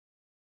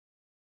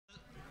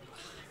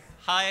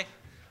Hi.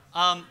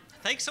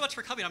 Thanks so much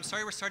for coming. I'm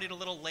sorry we're starting a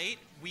little late.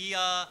 We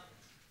are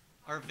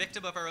a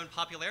victim of our own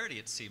popularity,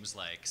 it seems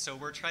like. So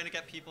we're trying to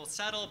get people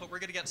settled, but we're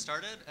going to get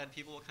started, and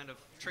people will kind of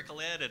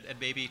trickle in and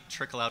maybe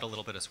trickle out a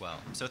little bit as well.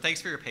 So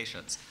thanks for your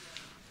patience.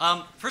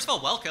 First of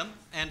all, welcome,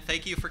 and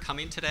thank you for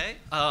coming today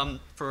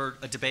for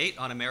a debate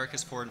on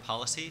America's foreign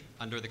policy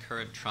under the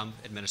current Trump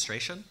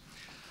administration.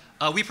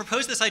 We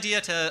proposed this idea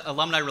to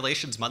alumni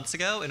relations months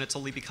ago, and it's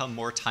only become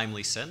more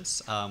timely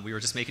since. We were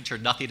just making sure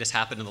nothing has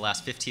happened in the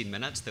last 15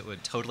 minutes that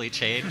would totally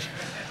change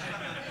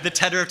the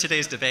tenor of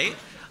today's debate.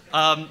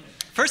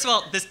 First of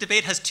all, this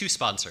debate has two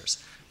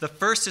sponsors. The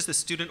first is the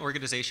student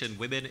organization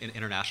Women in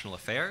International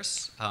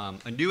Affairs,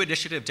 a new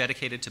initiative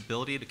dedicated to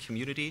building a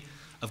community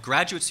of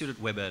graduate student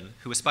women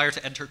who aspire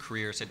to enter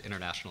careers in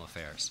international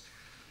affairs.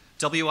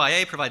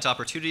 WIA provides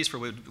opportunities for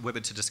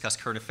women to discuss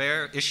current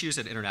issues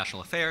in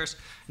international affairs,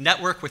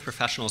 network with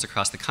professionals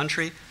across the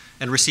country,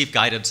 and receive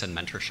guidance and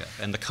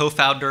mentorship. And the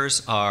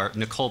co-founders are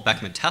Nicole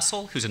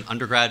Beckman-Tessel, who's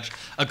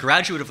a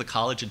graduate of the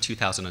college in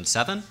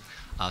 2007,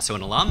 so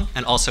an alum,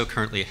 and also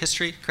currently a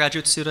history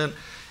graduate student,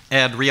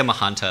 and Ria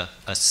Mahanta,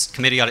 a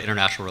Committee on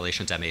International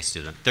Relations MA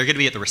student. They're going to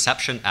be at the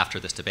reception after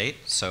this debate,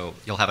 so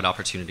you'll have an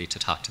opportunity to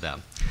talk to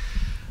them.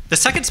 The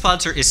second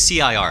sponsor is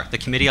CIR, the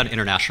Committee on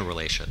International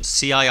Relations.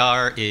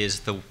 CIR is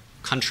the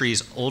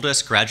country's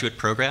oldest graduate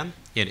program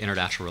in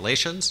international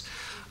relations.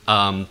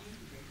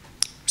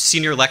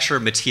 Senior lecturer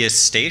Matthias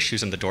Staisch,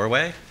 who's in the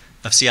doorway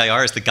of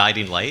CIR, is the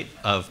guiding light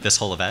of this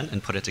whole event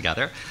and put it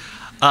together.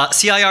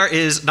 CIR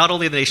is not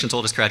only the nation's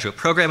oldest graduate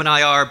program in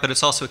IR, but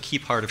it's also a key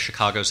part of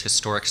Chicago's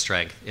historic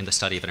strength in the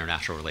study of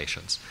international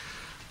relations.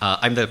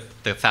 I'm the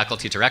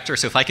faculty director,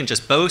 so if I can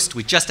just boast,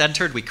 we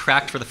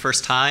cracked for the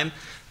first time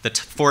the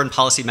Foreign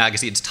Policy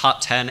Magazine's top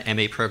 10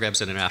 MA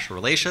programs in international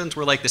relations.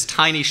 We're like this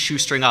tiny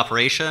shoestring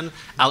operation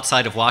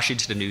outside of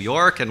Washington and New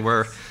York, and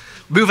we're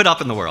moving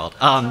up in the world.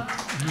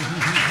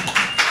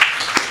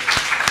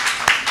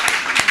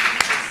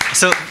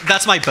 So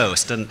that's my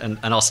boast, and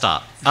I'll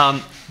stop.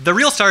 The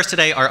real stars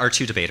today are our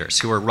two debaters,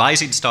 who are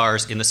rising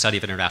stars in the study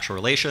of international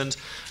relations.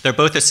 They're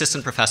both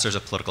assistant professors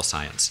of political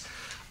science.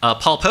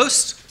 Paul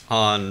Post,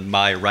 on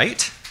my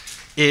right,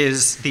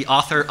 is the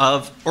author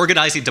of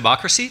Organizing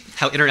Democracy,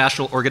 How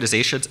International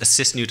Organizations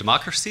Assist New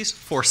Democracies,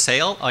 for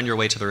sale on your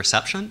way to the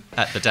reception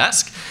at the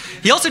desk.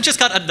 He also just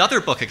got another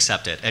book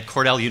accepted at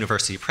Cornell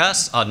University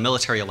Press on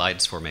military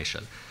alliance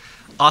formation.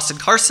 Austin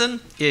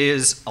Carson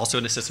is also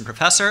an assistant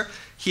professor.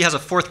 He has a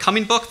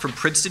forthcoming book from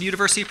Princeton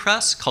University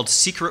Press called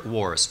Secret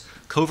Wars,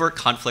 Covert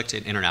Conflict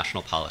in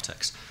International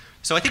Politics.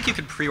 So I think you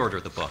can pre-order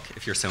the book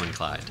if you're so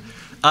inclined.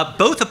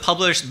 Both have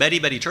published many,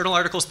 many journal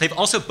articles. They've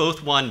also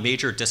both won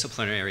major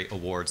disciplinary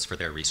awards for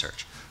their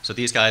research. So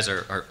these guys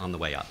are on the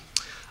way up.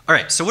 All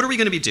right, so what are we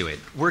going to be doing?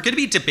 We're going to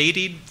be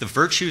debating the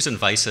virtues and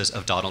vices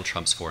of Donald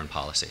Trump's foreign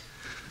policy.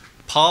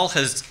 Paul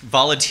has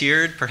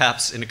volunteered,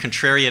 perhaps in a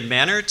contrarian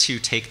manner, to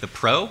take the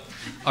pro,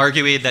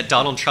 arguing that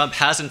Donald Trump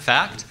has, in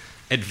fact,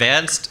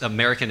 advanced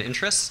American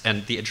interests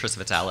and the interests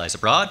of its allies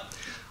abroad.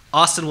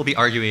 Austin will be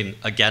arguing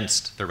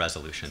against the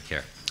resolution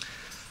here.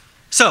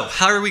 So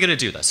how are we going to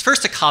do this?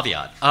 First, a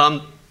caveat.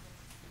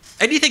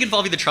 Anything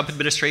involving the Trump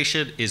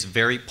administration is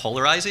very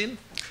polarizing.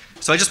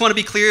 So I just want to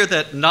be clear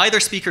that neither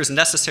speaker is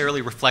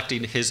necessarily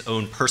reflecting his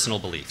own personal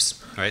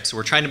beliefs. All right? So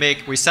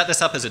we set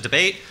this up as a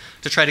debate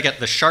to try to get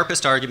the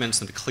sharpest arguments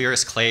and the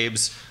clearest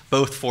claims,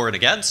 both for and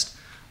against.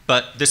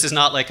 But this is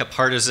not like a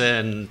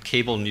partisan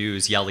cable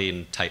news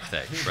yelling type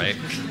thing, right?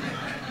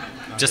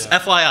 Just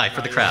FYI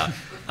for the crowd.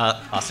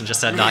 Austin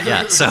just said not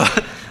yet. So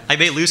I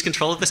may lose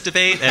control of this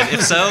debate, and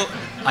if so,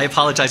 I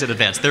apologize in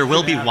advance. There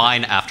will be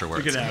wine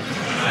afterwards.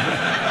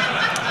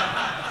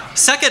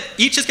 Second,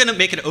 each is going to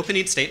make an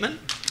opening statement.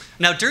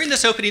 Now, during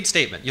this opening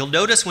statement, you'll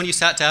notice when you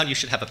sat down, you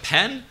should have a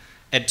pen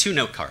and 2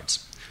 note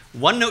cards.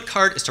 One note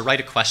card is to write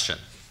a question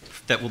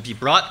that will be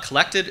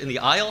collected in the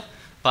aisle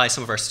by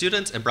some of our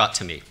students and brought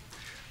to me.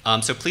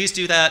 So please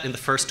do that in the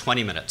first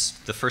 20 minutes,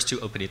 the first 2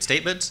 opening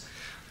statements.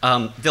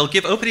 They'll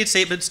give opening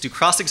statements, do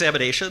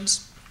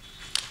cross-examinations,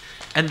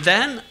 and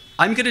then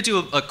I'm going to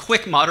do a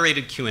quick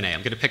moderated Q&A.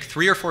 I'm going to pick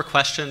 3 or 4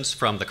 questions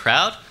from the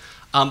crowd.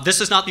 This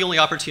is not the only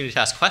opportunity to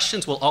ask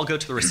questions. We'll all go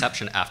to the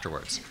reception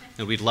afterwards,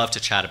 and we'd love to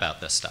chat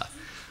about this stuff.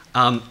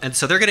 And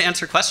so they're going to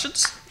answer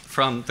questions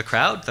from the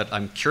crowd that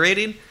I'm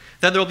curating.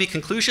 Then there will be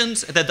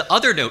conclusions, and then the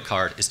other note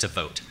card is to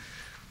vote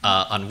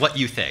on what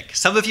you think.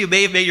 Some of you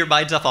may have made your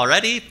minds up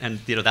already, and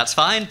that's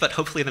fine, but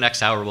hopefully the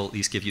next hour will at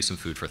least give you some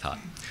food for thought.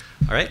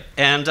 All right?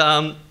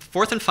 And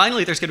fourth and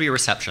finally, there's going to be a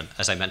reception,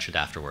 as I mentioned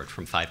afterward,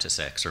 from 5 to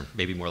 6, or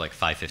maybe more like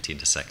 5:15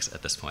 to 6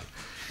 at this point.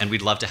 And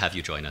we'd love to have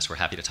you join us. We're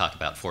happy to talk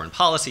about foreign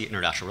policy,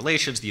 international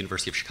relations, the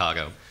University of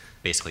Chicago,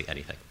 basically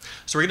anything.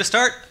 So we're going to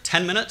start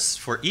 10 minutes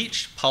for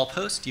each. Paul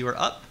Post, you are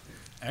up.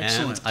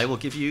 Excellent. And I will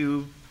give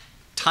you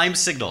time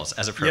signals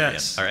as appropriate.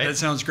 Yes, all right? that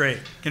sounds great.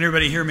 Can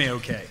everybody hear me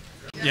okay?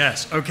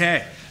 Yes,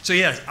 okay. So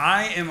yes,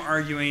 I am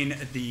arguing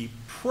the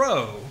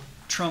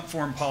pro-Trump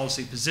foreign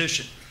policy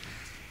position.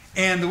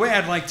 And the way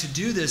I'd like to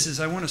do this is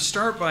I want to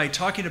start by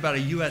talking about a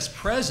U.S.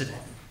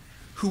 president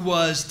who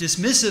was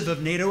dismissive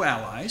of NATO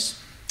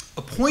allies,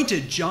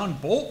 appointed John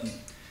Bolton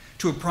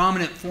to a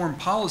prominent foreign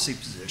policy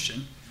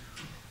position,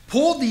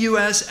 pulled the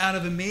U.S. out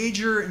of a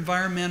major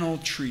environmental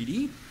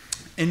treaty,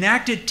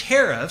 enacted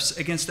tariffs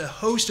against a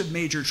host of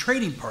major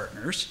trading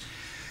partners,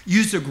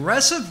 used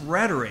aggressive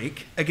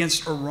rhetoric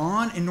against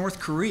Iran and North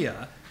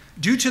Korea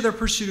due to their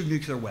pursuit of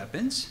nuclear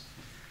weapons,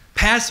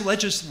 passed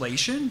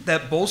legislation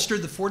that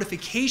bolstered the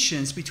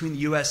fortifications between the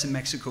U.S. and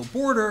Mexico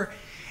border,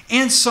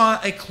 and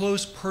sought a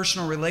close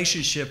personal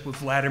relationship with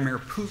Vladimir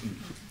Putin.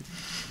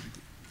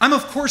 I'm,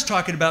 of course,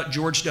 talking about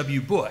George W.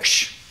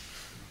 Bush.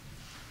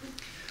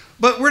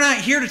 But we're not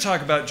here to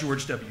talk about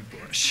George W.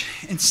 Bush.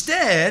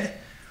 Instead,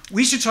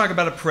 we should talk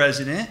about a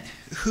president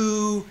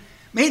who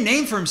made a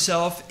name for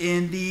himself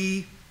in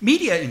the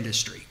media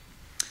industry,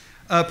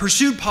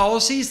 pursued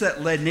policies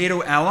that led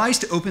NATO allies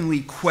to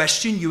openly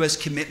question U.S.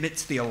 commitment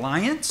to the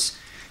alliance,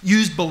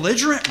 used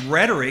belligerent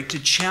rhetoric to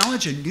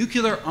challenge a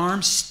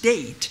nuclear-armed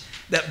state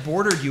that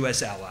bordered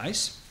U.S.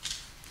 allies,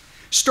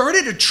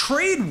 started a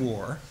trade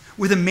war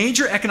with a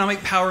major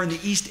economic power in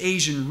the East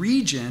Asian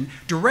region,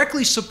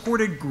 directly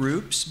supported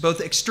groups, both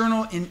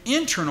external and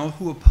internal,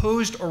 who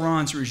opposed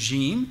Iran's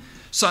regime,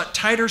 sought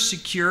tighter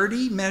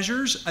security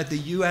measures at the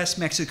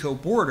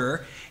U.S.-Mexico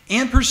border,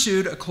 and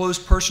pursued a close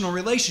personal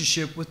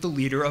relationship with the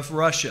leader of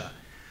Russia.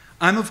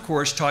 I'm, of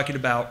course, talking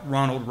about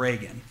Ronald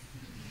Reagan.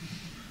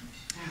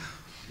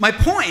 My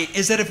point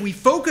is that if we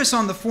focus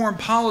on the foreign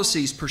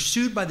policies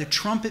pursued by the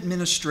Trump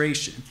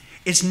administration,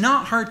 it's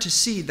not hard to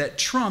see that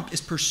Trump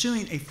is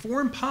pursuing a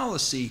foreign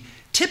policy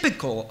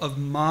typical of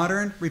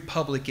modern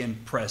Republican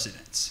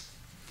presidents.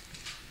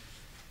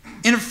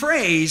 In a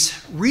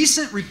phrase,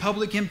 recent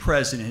Republican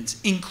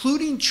presidents,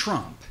 including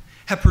Trump,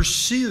 have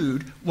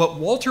pursued what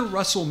Walter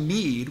Russell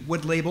Mead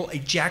would label a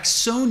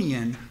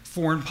Jacksonian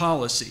foreign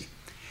policy.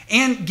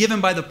 And given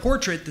by the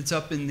portrait that's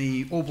up in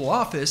the Oval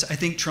Office, I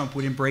think Trump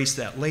would embrace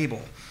that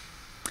label.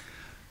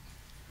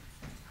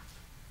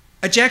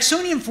 A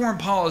Jacksonian foreign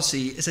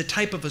policy is a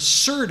type of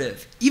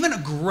assertive, even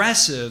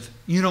aggressive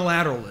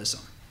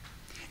unilateralism.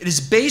 It is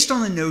based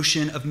on the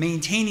notion of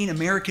maintaining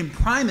American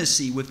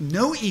primacy with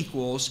no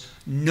equals,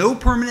 no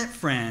permanent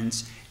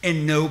friends,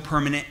 and no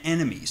permanent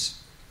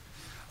enemies.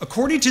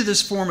 According to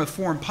this form of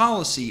foreign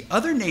policy,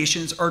 other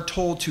nations are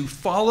told to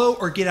follow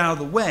or get out of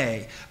the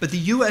way, but the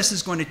U.S.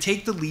 is going to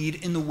take the lead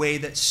in the way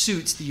that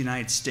suits the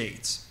United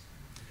States.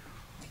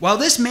 While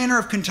this manner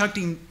of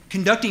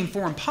conducting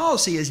foreign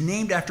policy is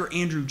named after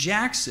Andrew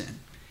Jackson,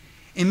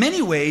 in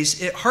many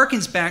ways it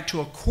harkens back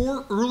to a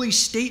core early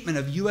statement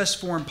of U.S.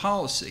 foreign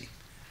policy,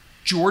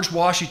 George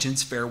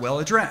Washington's farewell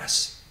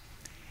address.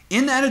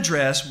 In that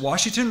address,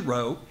 Washington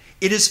wrote,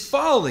 "It is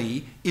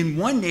folly in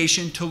one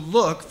nation to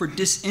look for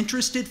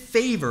disinterested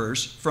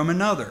favors from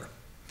another.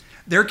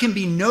 There can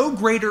be no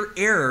greater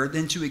error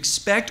than to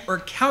expect or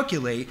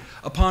calculate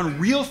upon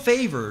real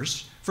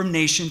favors from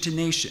nation to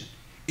nation.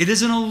 It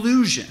is an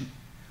illusion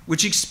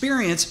which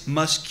experience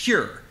must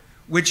cure,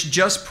 which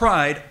just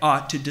pride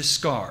ought to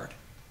discard."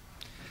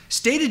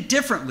 Stated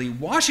differently,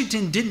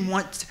 Washington didn't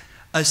want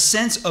a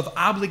sense of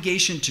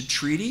obligation to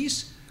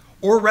treaties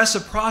or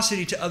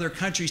reciprocity to other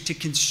countries to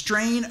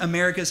constrain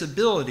America's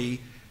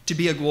ability to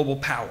be a global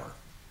power.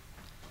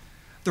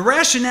 The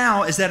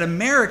rationale is that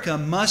America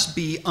must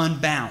be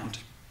unbound,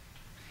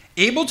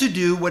 able to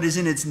do what is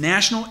in its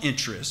national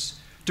interests,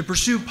 to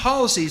pursue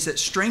policies that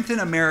strengthen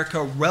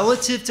America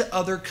relative to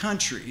other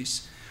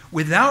countries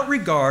without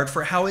regard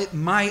for how it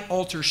might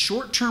alter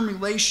short-term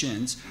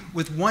relations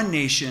with one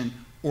nation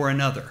or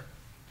another.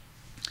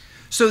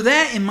 So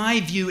that, in my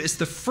view, is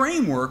the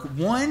framework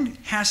one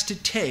has to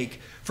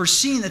take for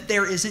seeing that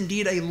there is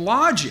indeed a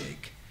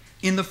logic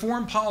in the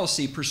foreign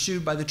policy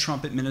pursued by the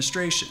Trump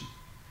administration.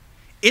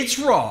 It's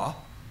raw,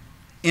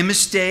 and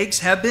mistakes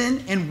have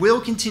been and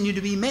will continue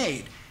to be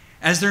made,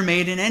 as they're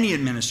made in any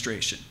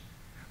administration.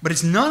 But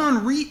it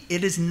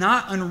is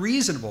not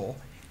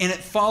unreasonable, and it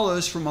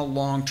follows from a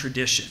long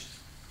tradition.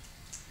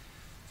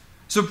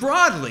 So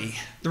broadly,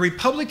 the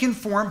Republican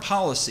foreign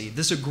policy,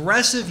 this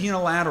aggressive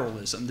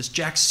unilateralism, this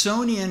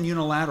Jacksonian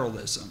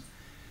unilateralism,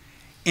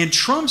 and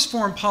Trump's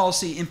foreign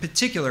policy in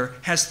particular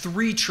has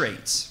three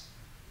traits.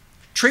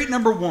 Trait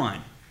number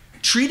one,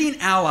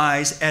 treating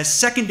allies as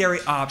secondary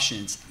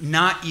options,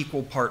 not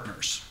equal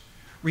partners.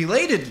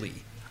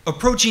 Relatedly,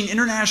 approaching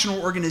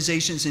international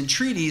organizations and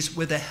treaties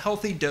with a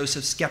healthy dose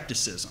of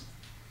skepticism.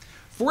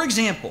 For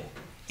example,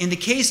 in the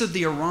case of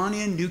the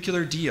Iranian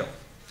nuclear deal,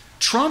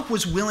 Trump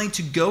was willing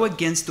to go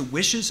against the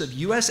wishes of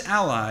U.S.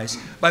 allies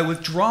by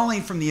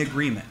withdrawing from the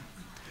agreement.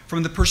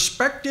 From the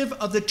perspective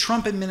of the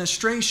Trump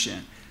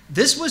administration,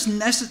 this was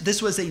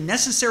a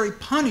necessary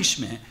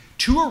punishment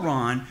to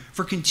Iran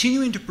for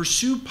continuing to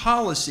pursue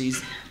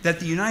policies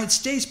that the United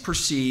States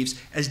perceives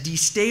as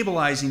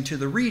destabilizing to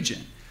the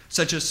region,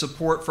 such as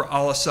support for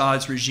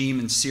al-Assad's regime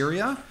in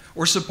Syria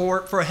or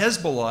support for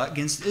Hezbollah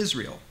against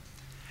Israel.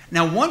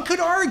 Now, one could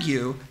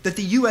argue that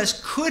the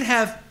U.S. could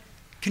have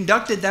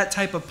conducted that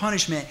type of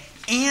punishment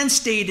and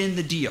stayed in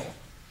the deal.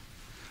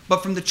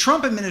 But from the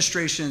Trump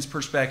administration's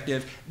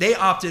perspective, they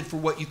opted for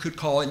what you could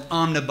call an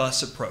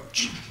omnibus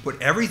approach.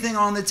 Put everything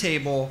on the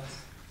table,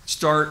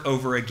 start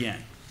over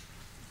again.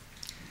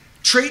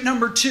 Trait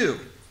number 2,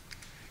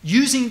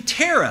 using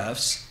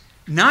tariffs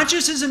not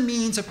just as a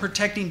means of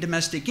protecting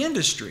domestic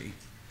industry,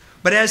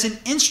 but as an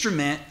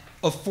instrument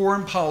of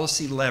foreign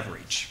policy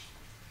leverage.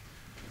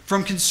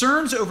 From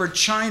concerns over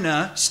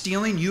China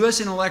stealing U.S.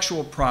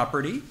 intellectual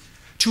property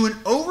to an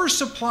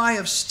oversupply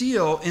of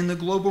steel in the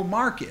global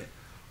market,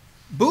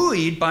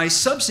 buoyed by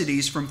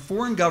subsidies from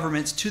foreign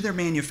governments to their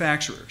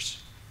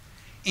manufacturers.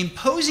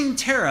 Imposing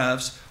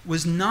tariffs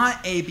was not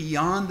a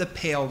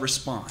beyond-the-pale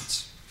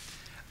response.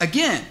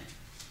 Again,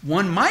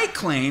 one might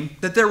claim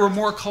that there were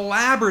more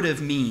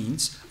collaborative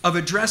means of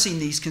addressing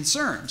these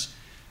concerns,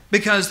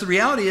 because the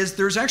reality is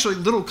there's actually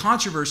little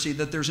controversy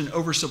that there's an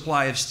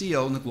oversupply of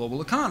steel in the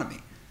global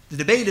economy. The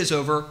debate is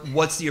over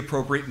what's the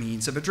appropriate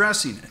means of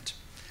addressing it.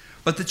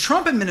 But the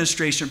Trump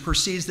administration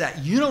perceives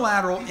that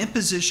unilateral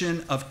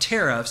imposition of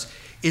tariffs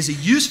is a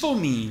useful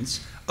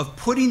means of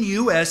putting the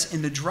U.S.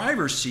 in the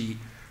driver's seat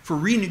for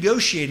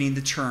renegotiating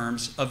the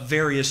terms of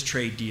various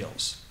trade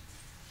deals.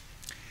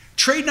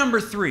 Trait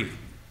number 3,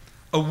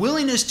 a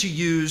willingness to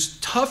use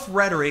tough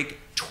rhetoric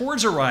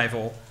towards a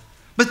rival,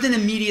 but then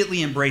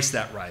immediately embrace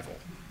that rival.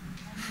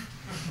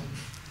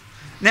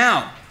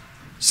 Now,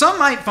 some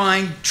might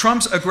find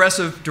Trump's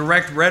aggressive,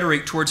 direct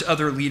rhetoric towards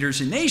other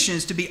leaders and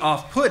nations to be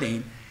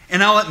off-putting,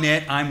 and I'll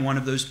admit I'm one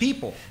of those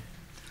people.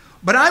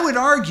 But I would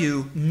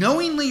argue,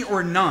 knowingly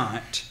or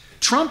not,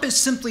 Trump is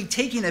simply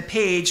taking a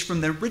page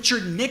from the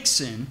Richard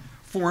Nixon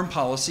foreign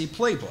policy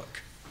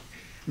playbook.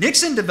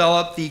 Nixon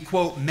developed the,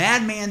 quote,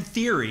 madman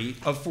theory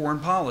of foreign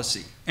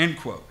policy, end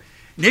quote.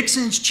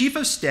 Nixon's chief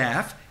of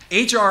staff,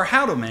 H.R.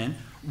 Haldeman,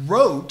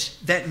 wrote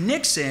that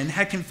Nixon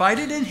had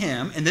confided in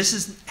him, and this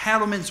is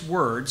Haldeman's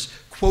words,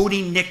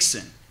 quoting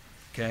Nixon,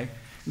 okay?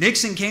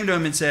 Nixon came to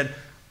him and said,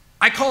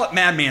 I call it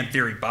madman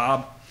theory,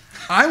 Bob.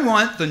 I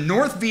want the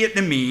North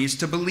Vietnamese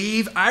to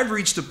believe I've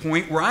reached a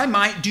point where I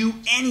might do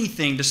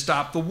anything to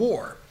stop the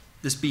war,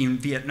 this being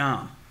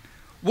Vietnam.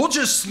 We'll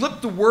just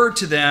slip the word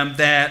to them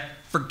that,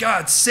 for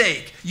God's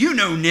sake, you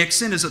know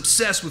Nixon is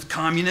obsessed with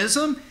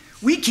communism.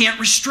 We can't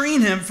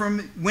restrain him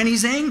from when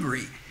he's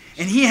angry.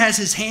 And he has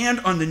his hand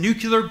on the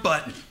nuclear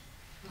button,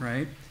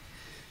 right?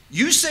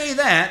 You say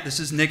that, this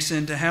is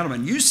Nixon to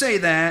Haldeman, you say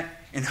that,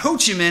 and Ho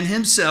Chi Minh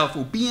himself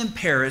will be in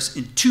Paris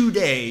in 2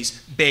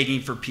 days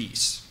begging for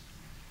peace.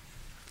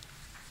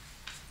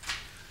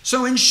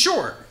 So in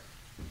short,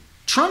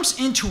 Trump's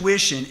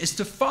intuition is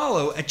to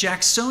follow a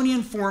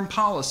Jacksonian foreign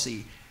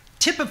policy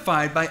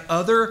typified by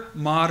other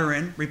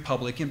modern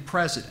Republican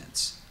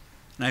presidents.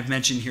 And I've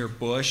mentioned here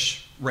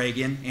Bush,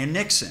 Reagan, and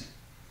Nixon.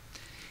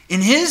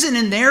 In his and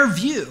in their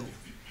view,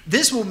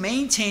 this will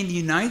maintain the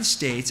United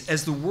States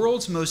as the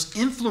world's most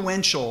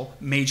influential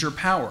major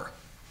power.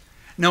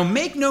 Now,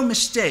 make no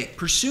mistake,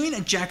 pursuing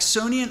a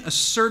Jacksonian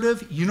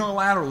assertive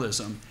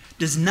unilateralism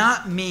does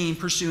not mean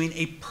pursuing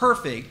a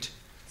perfect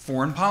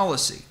foreign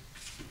policy.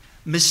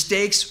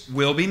 Mistakes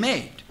will be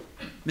made.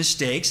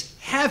 Mistakes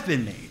have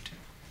been made.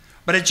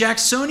 But a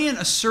Jacksonian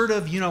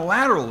assertive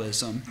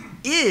unilateralism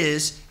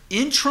is,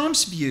 in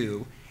Trump's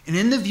view, and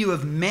in the view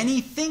of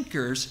many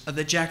thinkers of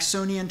the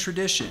Jacksonian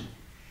tradition,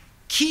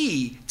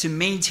 key to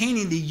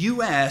maintaining the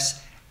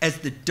U.S. as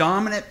the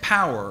dominant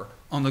power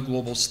on the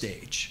global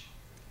stage.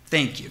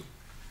 Thank you.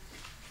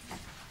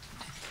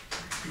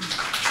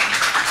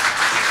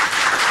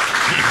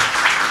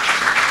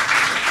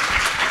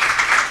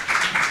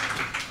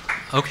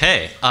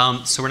 Okay,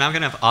 so we're now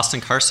going to have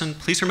Austin Carson.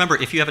 Please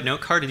remember, if you have a note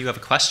card and you have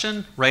a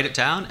question, write it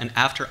down, and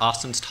after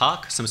Austin's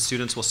talk, some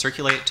students will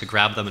circulate to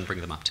grab them and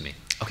bring them up to me.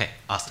 Okay,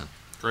 Austin.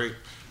 Great.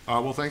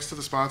 Well, thanks to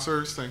the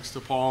sponsors, thanks to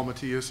Paul,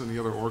 Matthias, and the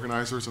other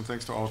organizers, and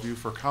thanks to all of you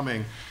for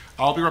coming.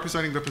 I'll be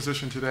representing the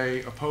position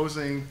today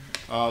opposing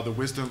the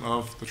wisdom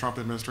of the Trump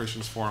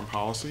administration's foreign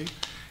policy.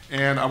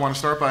 And I want to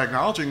start by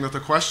acknowledging that the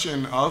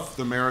question of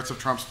the merits of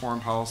Trump's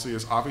foreign policy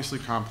is obviously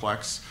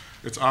complex,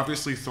 it's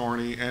obviously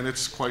thorny, and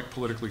it's quite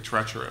politically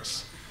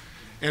treacherous.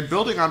 And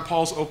building on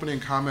Paul's opening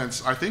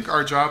comments, I think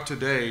our job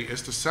today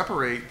is to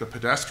separate the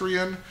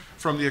pedestrian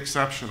from the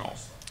exceptional.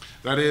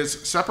 That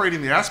is,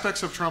 separating the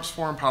aspects of Trump's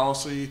foreign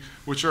policy,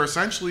 which are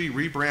essentially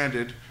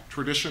rebranded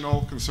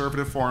traditional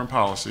conservative foreign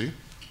policy,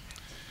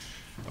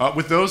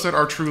 with those that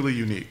are truly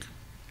unique.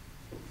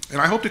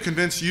 And I hope to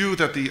convince you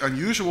that the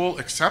unusual,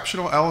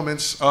 exceptional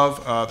elements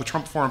of the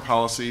Trump foreign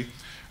policy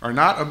are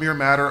not a mere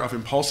matter of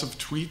impulsive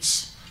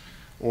tweets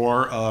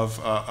or of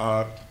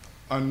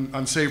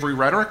unsavory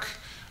rhetoric,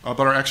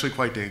 but are actually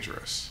quite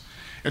dangerous.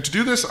 And to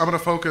do this, I'm going to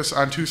focus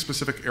on 2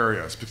 specific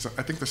areas, because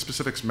I think the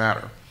specifics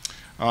matter.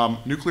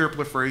 Nuclear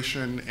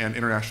proliferation and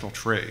international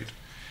trade.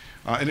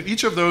 And in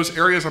each of those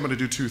areas, I'm going to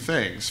do 2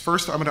 things.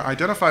 First, I'm going to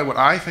identify what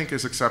I think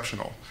is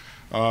exceptional,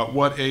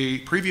 what a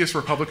previous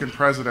Republican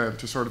president,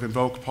 to sort of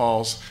invoke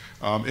Paul's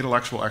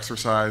intellectual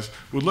exercise,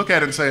 would look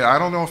at and say, I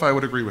don't know if I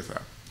would agree with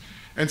that.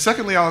 And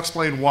secondly, I'll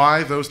explain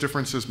why those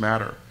differences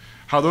matter,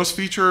 how those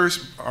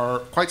features are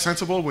quite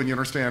sensible when you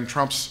understand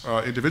Trump's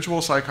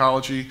individual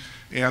psychology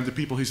and the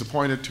people he's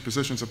appointed to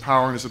positions of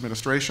power in his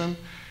administration,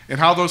 and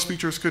how those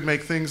features could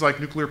make things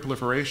like nuclear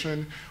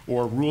proliferation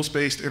or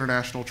rules-based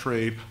international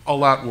trade a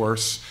lot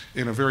worse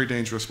in a very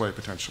dangerous way,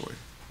 potentially.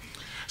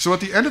 So at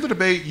the end of the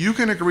debate, you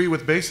can agree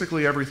with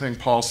basically everything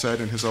Paul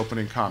said in his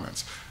opening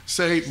comments.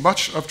 Say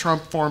much of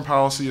Trump foreign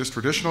policy is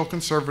traditional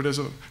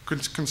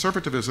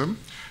conservatism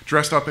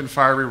dressed up in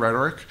fiery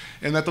rhetoric,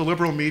 and that the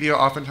liberal media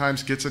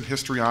oftentimes gets in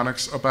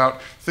histrionics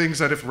about things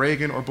that if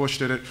Reagan or Bush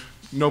did it,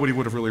 nobody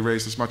would have really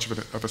raised as much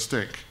of a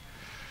stink.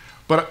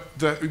 But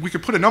we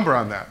could put a number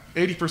on that.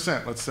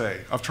 80%, let's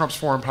say, of Trump's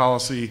foreign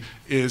policy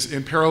is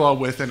in parallel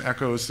with and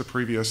echoes the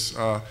previous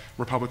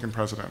Republican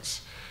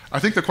presidents. I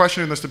think the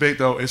question in this debate,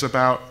 though, is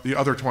about the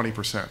other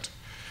 20%.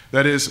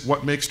 That is,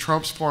 what makes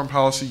Trump's foreign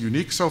policy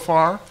unique so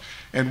far,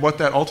 and what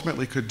that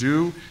ultimately could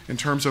do in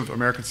terms of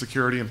American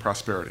security and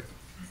prosperity.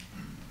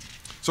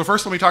 So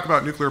first, let me talk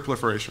about nuclear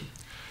proliferation.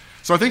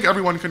 So I think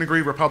everyone can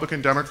agree,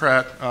 Republican,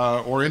 Democrat,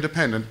 or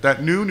independent,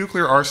 that new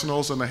nuclear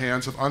arsenals in the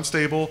hands of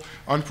unstable,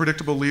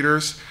 unpredictable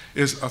leaders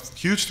is a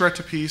huge threat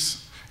to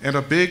peace and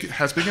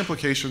has big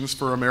implications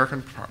for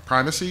American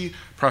primacy,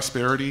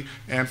 prosperity,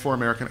 and for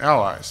American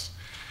allies.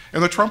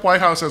 And the Trump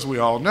White House, as we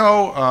all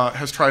know,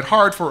 has tried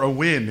hard for a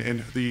win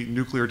in the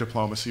nuclear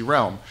diplomacy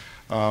realm,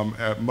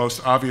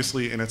 most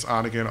obviously in its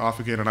on again, off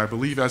again, and I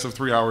believe as of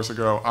 3 hours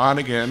ago, on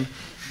again,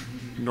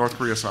 North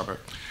Korea summit.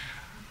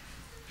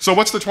 So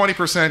what's the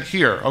 20%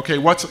 here? Okay,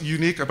 what's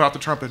unique about the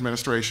Trump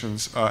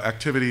administration's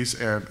activities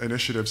and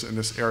initiatives in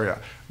this area?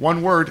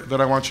 One word that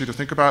I want you to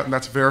think about, and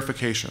that's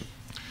verification.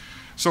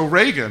 So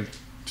Reagan,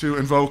 to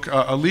invoke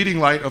a leading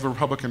light of the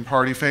Republican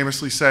Party,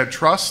 famously said,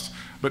 trust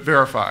but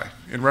verify,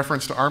 in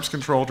reference to arms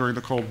control during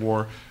the Cold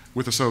War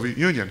with the Soviet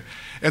Union.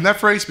 And that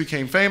phrase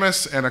became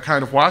famous and a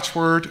kind of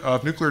watchword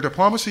of nuclear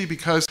diplomacy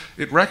because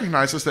it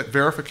recognizes that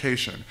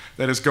verification,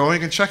 that is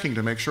going and checking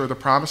to make sure the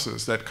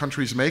promises that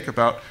countries make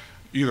about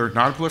either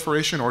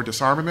non-proliferation or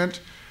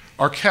disarmament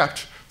are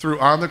kept through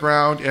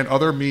on-the-ground and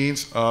other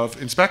means of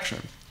inspection.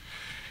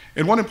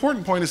 And one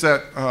important point is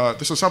that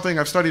this is something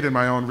I've studied in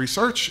my own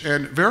research,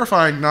 and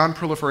verifying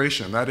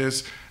non-proliferation, that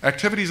is,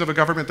 activities of a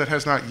government that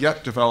has not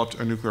yet developed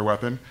a nuclear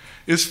weapon,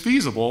 is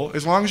feasible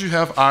as long as you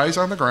have eyes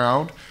on the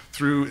ground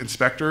through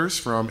inspectors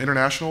from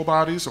international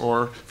bodies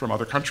or from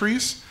other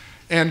countries,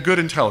 and good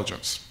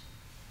intelligence.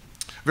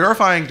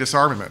 Verifying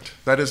disarmament,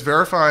 that is,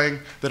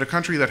 verifying that a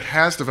country that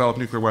has developed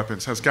nuclear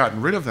weapons has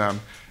gotten rid of them,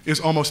 is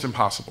almost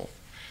impossible.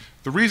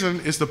 The reason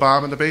is the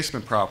bomb in the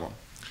basement problem.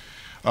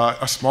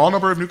 A small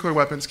number of nuclear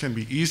weapons can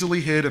be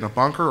easily hid in a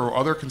bunker or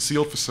other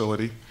concealed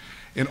facility,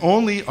 and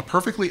only a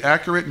perfectly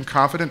accurate and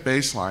confident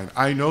baseline,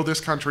 I know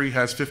this country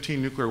has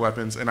 15 nuclear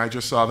weapons and I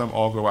just saw them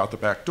all go out the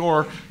back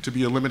door to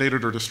be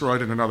eliminated or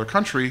destroyed in another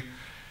country,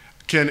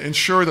 can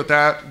ensure that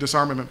that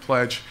disarmament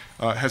pledge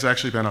has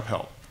actually been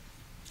upheld.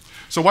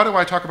 So why do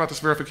I talk about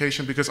this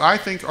verification? Because I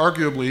think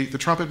arguably the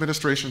Trump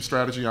administration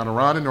strategy on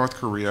Iran and North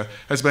Korea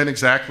has been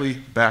exactly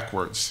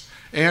backwards.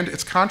 And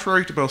it's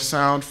contrary to both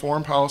sound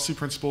foreign policy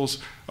principles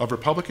of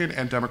Republican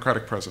and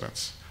Democratic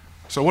presidents.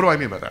 So what do I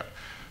mean by that?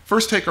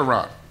 First, take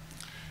Iran.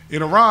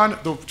 In Iran,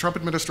 the Trump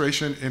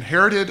administration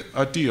inherited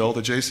a deal,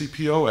 the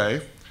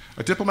JCPOA,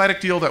 a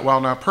diplomatic deal that,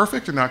 while not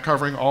perfect and not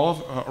covering all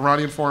of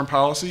Iranian foreign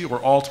policy or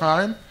all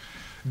time,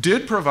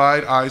 did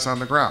provide eyes on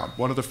the ground.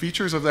 One of the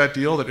features of that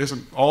deal that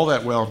isn't all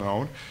that well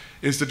known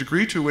is the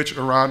degree to which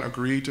Iran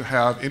agreed to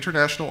have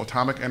International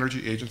Atomic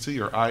Energy Agency,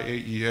 or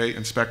IAEA,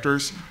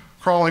 inspectors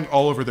crawling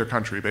all over their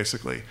country,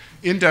 basically,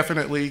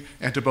 indefinitely,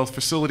 and to both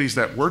facilities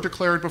that were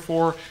declared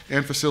before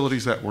and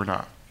facilities that were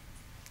not.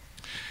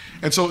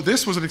 And so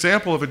this was an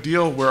example of a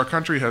deal where a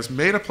country has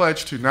made a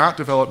pledge to not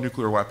develop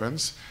nuclear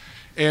weapons,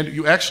 and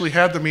you actually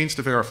had the means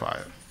to verify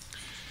it.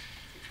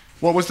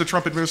 What was the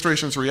Trump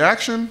administration's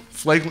reaction?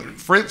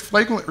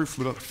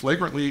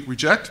 Flagrantly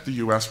reject the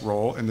US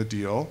role in the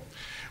deal,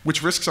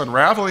 which risks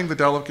unraveling the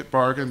delicate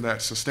bargain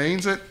that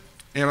sustains it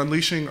and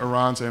unleashing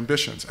Iran's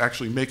ambitions,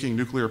 actually making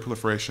nuclear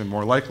proliferation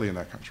more likely in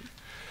that country.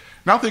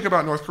 Now think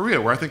about North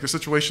Korea, where I think the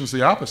situation is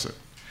the opposite.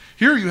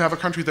 Here you have a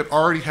country that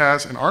already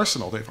has an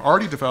arsenal. They've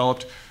already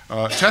developed,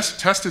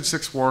 tested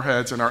 6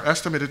 warheads and are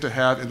estimated to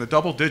have in the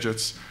double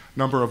digits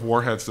number of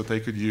warheads that they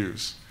could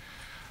use.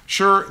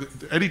 Sure,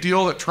 any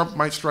deal that Trump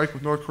might strike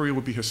with North Korea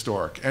would be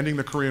historic, ending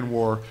the Korean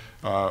War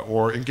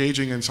or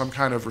engaging in some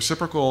kind of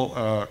reciprocal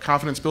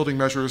confidence-building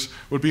measures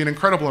would be an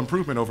incredible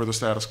improvement over the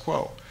status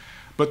quo.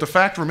 But the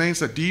fact remains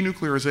that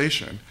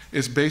denuclearization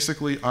is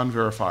basically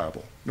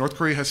unverifiable. North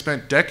Korea has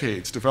spent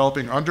decades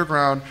developing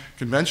underground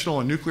conventional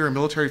and nuclear and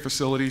military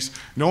facilities,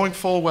 knowing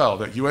full well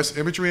that US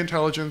imagery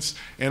intelligence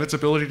and its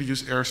ability to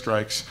use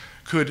airstrikes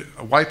could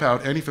wipe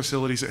out any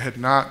facilities it had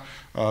not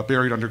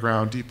buried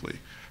underground deeply.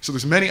 So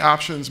there's many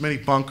options, many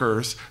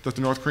bunkers that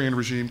the North Korean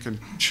regime can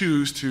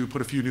choose to put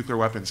a few nuclear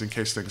weapons in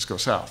case things go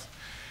south.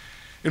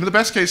 In the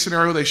best case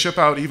scenario, they ship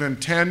out even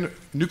 10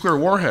 nuclear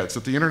warheads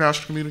that the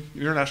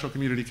international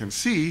community can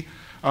see,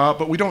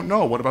 but we don't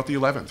know what about the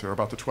 11th or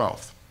about the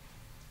 12th.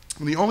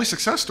 And the only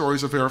success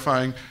stories of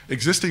verifying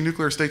existing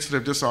nuclear states that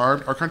have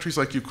disarmed are countries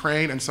like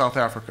Ukraine and South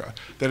Africa.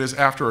 That is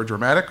after a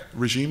dramatic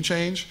regime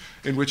change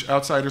in which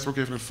outsiders were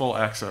given full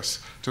access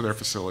to their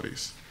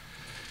facilities.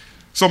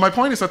 So my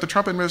point is that the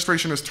Trump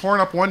administration has torn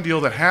up one deal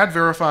that had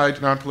verified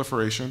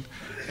nonproliferation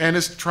and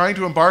is trying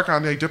to embark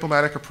on a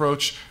diplomatic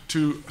approach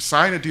to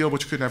sign a deal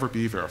which could never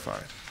be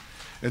verified.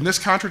 And this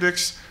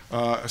contradicts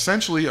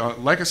essentially a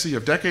legacy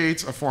of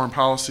decades of foreign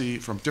policy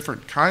from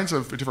different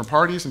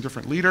parties and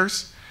different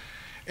leaders,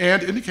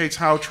 and indicates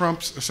how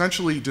Trump's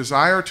essentially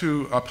desire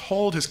to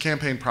uphold his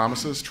campaign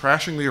promises,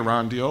 trashing the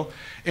Iran deal,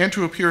 and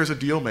to appear as a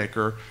deal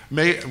maker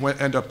may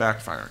end up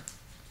backfiring.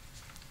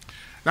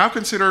 Now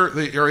consider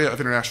the area of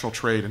international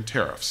trade and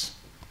tariffs.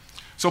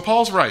 So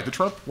Paul's right. The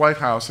Trump White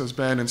House has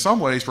been in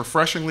some ways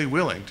refreshingly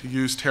willing to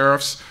use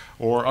tariffs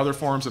or other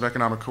forms of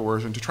economic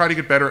coercion to try to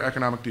get better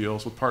economic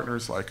deals with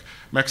partners like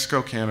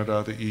Mexico,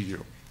 Canada, the EU.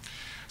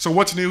 So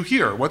what's new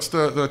here? What's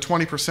the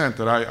 20%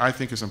 that I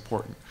think is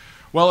important?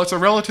 Well, it's a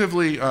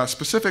relatively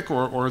specific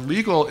or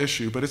legal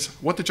issue, but it's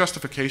what the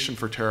justification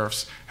for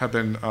tariffs have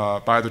been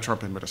by the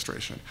Trump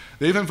administration.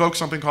 They've invoked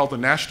something called the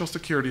national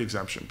security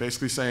exemption,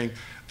 basically saying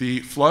the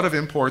flood of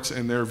imports,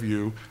 in their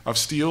view, of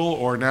steel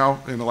or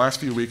now, in the last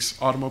few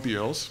weeks,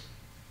 automobiles,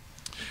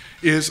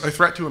 is a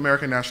threat to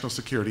American national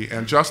security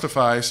and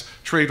justifies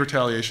trade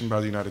retaliation by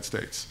the United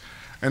States.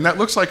 And that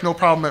looks like no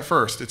problem at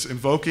first. It's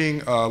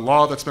invoking a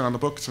law that's been on the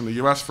books in the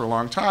US for a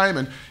long time,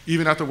 and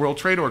even at the World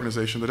Trade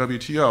Organization, the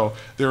WTO,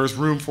 there is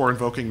room for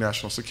invoking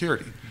national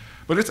security.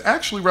 But it's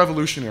actually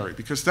revolutionary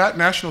because that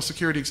national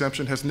security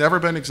exemption has never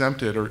been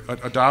exempted or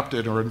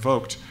adopted or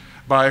invoked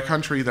by a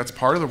country that's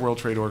part of the World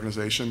Trade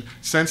Organization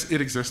since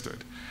it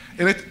existed.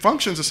 And it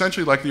functions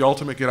essentially like the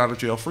ultimate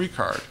get-out-of-jail-free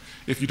card.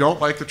 If you don't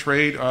like the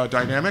trade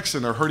dynamics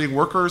and they're hurting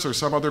workers or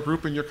some other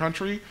group in your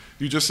country,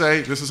 you just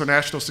say, this is a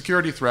national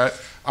security threat,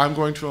 I'm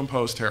going to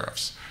impose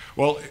tariffs.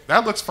 Well,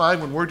 that looks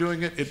fine when we're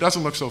doing it. It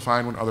doesn't look so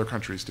fine when other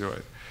countries do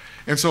it.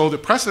 And so the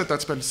precedent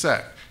that's been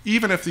set,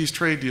 even if these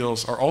trade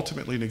deals are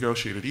ultimately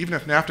negotiated, even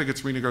if NAFTA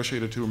gets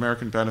renegotiated to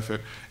American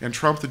benefit and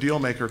Trump, the deal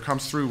maker,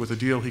 comes through with a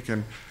deal he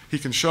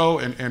can show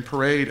and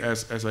parade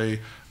as a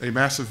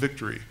massive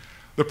victory.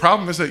 The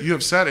problem is that you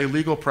have set a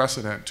legal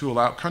precedent to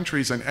allow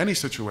countries in any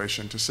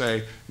situation to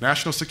say,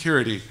 national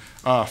security,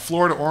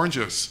 Florida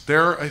oranges,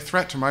 they're a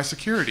threat to my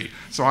security,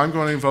 so I'm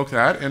going to invoke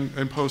that and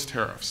impose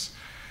tariffs.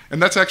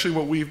 And that's actually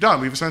what we've done.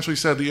 We've essentially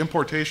said the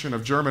importation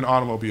of German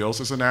automobiles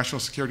is a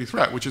national security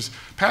threat, which is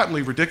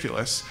patently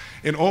ridiculous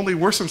and only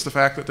worsens the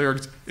fact that they're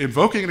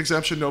invoking an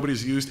exemption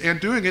nobody's used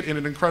and doing it in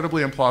an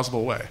incredibly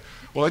implausible way.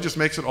 Well, it just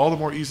makes it all the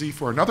more easy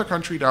for another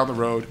country down the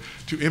road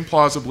to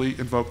implausibly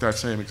invoke that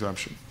same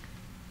exemption.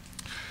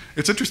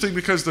 It's interesting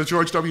because the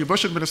George W.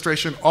 Bush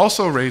administration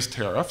also raised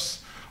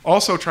tariffs,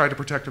 also tried to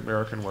protect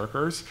American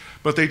workers,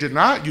 but they did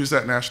not use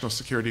that national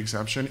security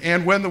exemption.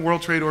 And when the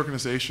World Trade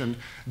Organization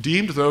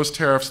deemed those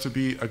tariffs to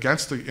be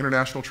against the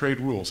international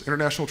trade rules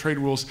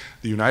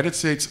the United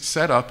States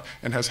set up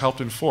and has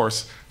helped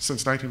enforce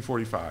since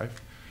 1945,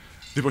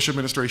 the Bush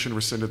administration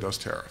rescinded those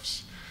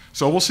tariffs.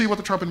 So we'll see what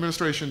the Trump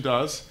administration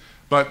does,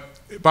 but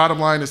bottom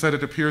line is that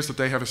it appears that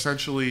they have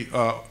essentially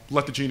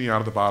let the genie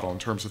out of the bottle in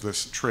terms of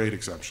this trade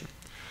exemption.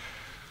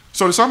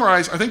 So to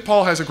summarize, I think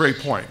Paul has a great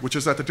point, which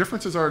is that the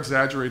differences are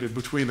exaggerated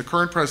between the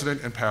current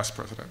president and past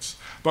presidents.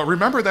 But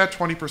remember that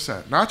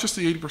 20%, not just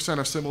the 80%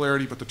 of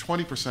similarity, but the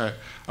 20%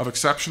 of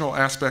exceptional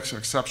aspects and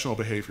exceptional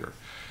behavior.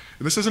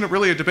 And this isn't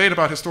really a debate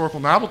about historical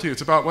novelty,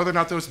 it's about whether or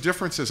not those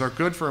differences are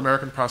good for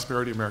American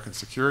prosperity, American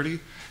security.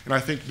 And I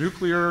think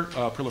nuclear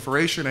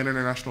proliferation and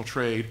international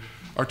trade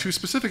are two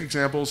specific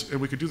examples,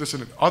 and we could do this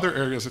in other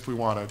areas if we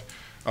wanted,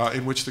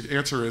 in which the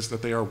answer is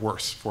that they are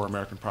worse for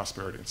American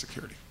prosperity and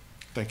security.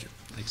 Thank you.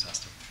 Thanks,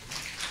 Austin.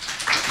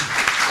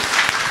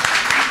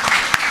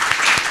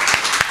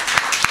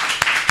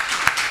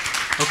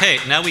 Okay,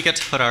 now we get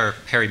to put our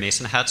Perry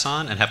Mason hats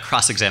on and have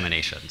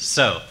cross-examination.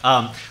 So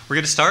we're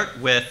going to start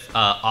with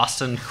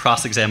Austin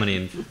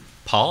cross-examining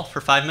Paul for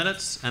 5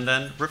 minutes and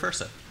then reverse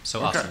it.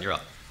 So Austin, okay. You're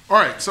up. All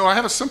right, so I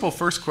have a simple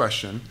first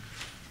question,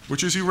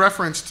 which is you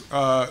referenced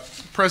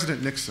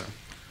President Nixon,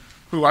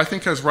 who I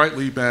think has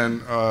rightly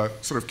been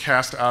sort of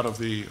cast out of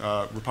the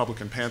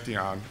Republican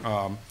pantheon.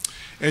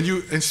 And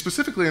you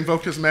specifically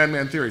invoked his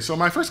madman theory. So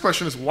my first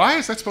question is, why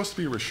is that supposed to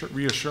be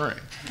reassuring?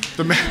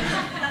 The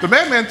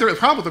madman theory, the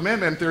problem with the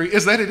madman theory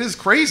is that it is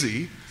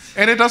crazy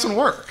and it doesn't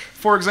work.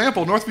 For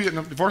example, North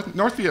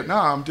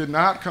Vietnam did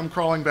not come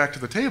crawling back to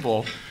the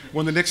table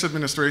when the Nixon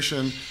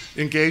administration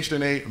engaged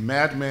in a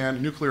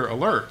madman nuclear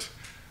alert.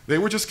 They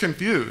were just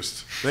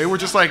confused. They were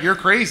just like, you're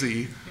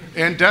crazy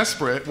and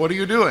desperate. What are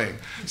you doing?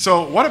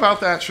 So what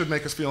about that should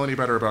make us feel any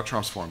better about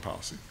Trump's foreign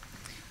policy?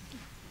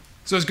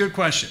 So it's a good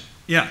question.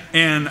 Yeah,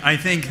 and I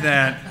think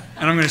that,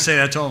 and I'm going to say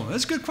that to all of them,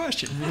 that's a good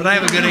question, but I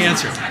have a good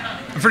answer.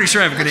 I'm pretty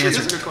sure I have a good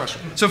answer. It's a good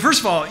question. So first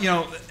of all,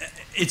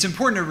 it's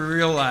important to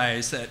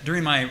realize that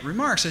during my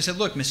remarks, I said,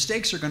 look,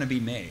 mistakes are going to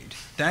be made.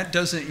 That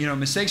doesn't,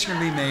 mistakes are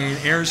going to be made,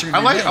 errors are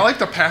going to be made. I like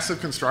the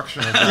passive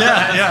construction of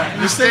that. Yeah.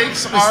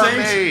 Mistakes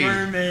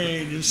were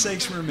made.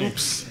 Mistakes were made.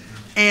 Oops.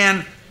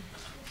 And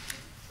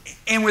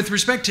And with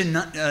respect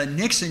to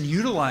Nixon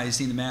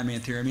utilizing the madman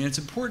theory, I mean, it's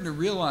important to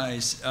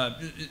realize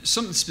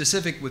something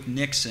specific with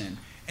Nixon,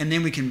 and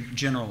then we can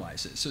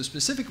generalize it. So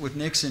specific with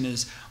Nixon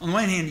is, on the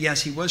one hand,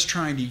 yes, he was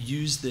trying to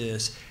use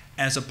this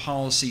as a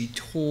policy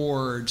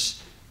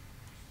towards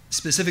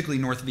specifically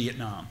North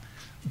Vietnam.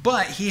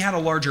 But he had a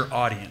larger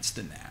audience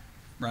than that,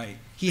 right?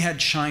 He had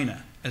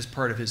China as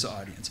part of his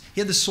audience. He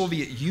had the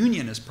Soviet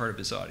Union as part of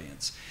his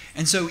audience.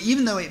 And so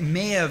even though it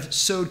may have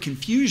sowed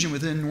confusion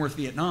within North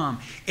Vietnam,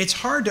 it's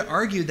hard to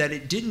argue that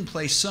it didn't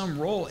play some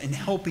role in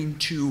helping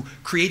to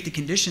create the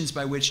conditions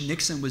by which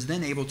Nixon was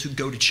then able to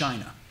go to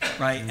China,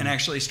 right, and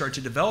actually start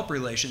to develop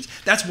relations.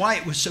 That's why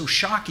it was so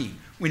shocking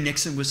when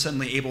Nixon was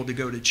suddenly able to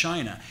go to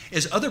China,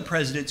 is other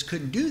presidents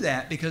couldn't do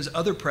that because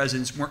other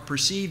presidents weren't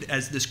perceived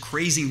as this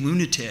crazy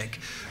lunatic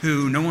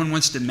who no one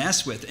wants to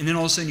mess with. And then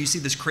all of a sudden you see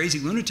this crazy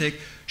lunatic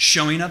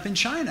showing up in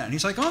China. And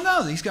he's like, oh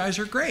no, these guys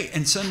are great.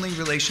 And suddenly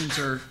relations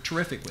are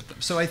terrific with them.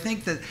 So I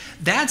think that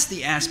that's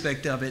the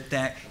aspect of it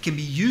that can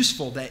be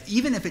useful, that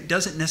even if it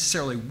doesn't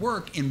necessarily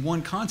work in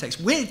one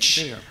context,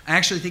 which I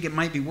actually think it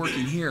might be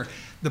working here,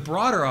 the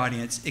broader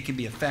audience, it can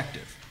be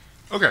effective.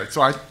 Okay,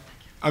 so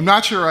I'm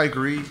not sure I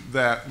agree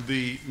that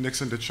the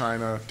Nixon to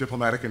China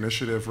diplomatic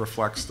initiative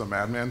reflects the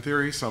madman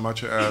theory so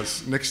much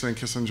as Nixon and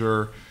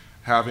Kissinger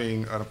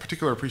having a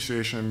particular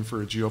appreciation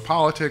for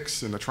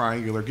geopolitiks and the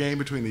triangular game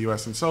between the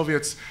US and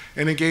Soviets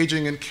and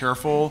engaging in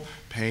careful,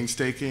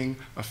 painstaking,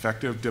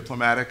 effective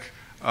diplomatic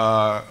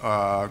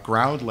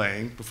ground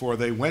laying before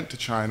they went to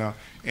China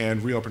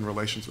and reopened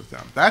relations with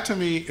them. That to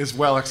me is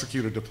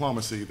well-executed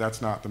diplomacy.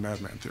 That's not the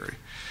madman theory.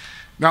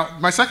 Now,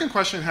 my second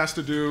question has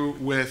to do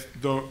with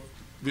the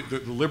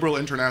liberal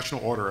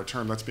international order, a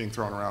term that's being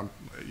thrown around,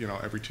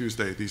 every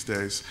Tuesday these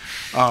days,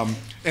 and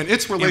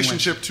its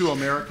relationship to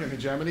American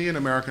hegemony and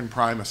American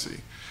primacy.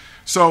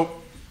 So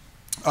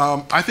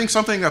I think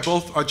something that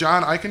both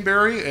John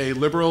Eikenberry, a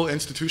liberal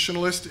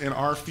institutionalist in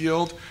our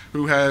field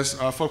who has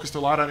focused a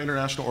lot on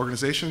international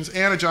organizations,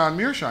 and a John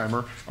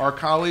Mearsheimer, our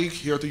colleague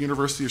here at the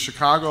University of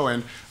Chicago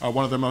and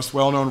one of the most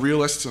well-known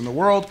realists in the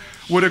world,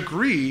 would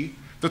agree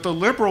that the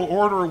liberal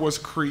order was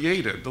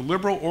created, the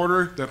liberal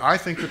order that I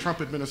think the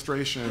Trump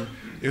administration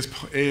is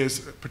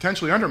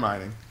potentially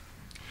undermining,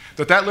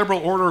 that liberal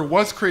order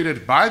was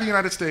created by the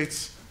United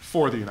States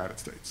for the United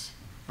States,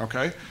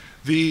 okay?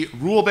 The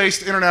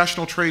rule-based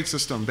international trade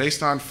system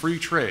based on free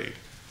trade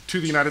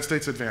to the United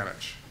States'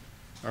 advantage,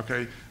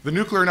 okay? The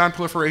Nuclear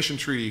Non-Proliferation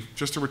Treaty,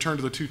 just to return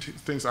to the two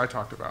things I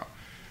talked about,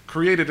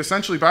 created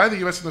essentially by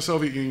the US and the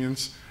Soviet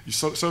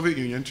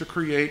Union to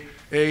create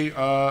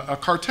a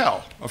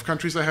cartel of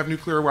countries that have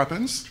nuclear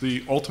weapons,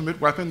 the ultimate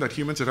weapon that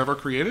humans have ever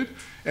created,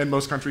 and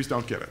most countries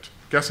don't get it.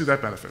 Guess who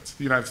that benefits?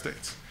 The United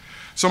States.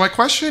 So my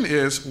question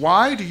is,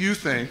 why do you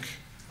think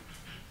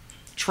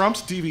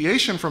Trump's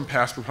deviation from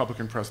past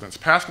Republican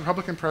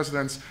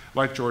presidents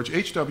like George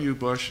H.W.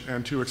 Bush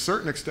and to a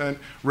certain extent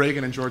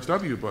Reagan and George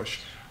W.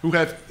 Bush, who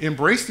have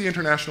embraced the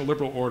international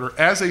liberal order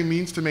as a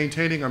means to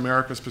maintaining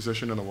America's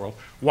position in the world,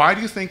 why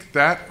do you think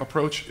that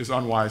approach is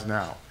unwise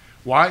now?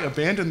 Why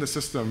abandon the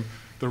system,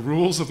 the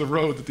rules of the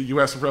road that the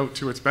US wrote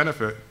to its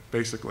benefit,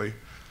 basically?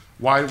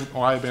 Why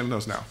abandon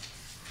those now?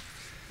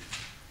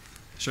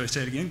 Should I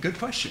say it again? Good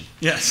question.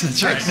 Yes,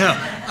 that's right.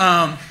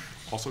 No.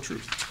 Also true.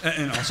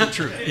 And also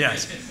true,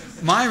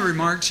 yes.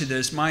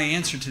 My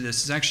answer to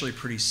this is actually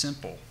pretty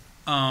simple.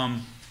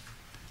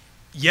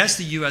 Yes,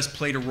 the U.S.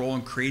 played a role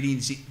in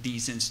creating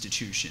these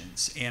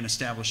institutions and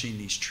establishing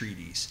these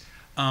treaties.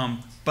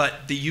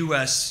 But the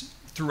U.S.,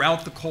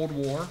 throughout the Cold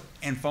War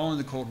and following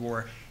the Cold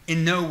War,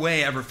 in no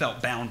way ever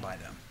felt bound by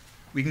them.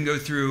 We can go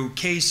through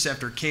case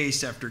after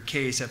case after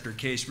case after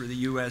case where the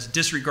U.S.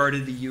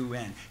 disregarded the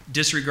UN,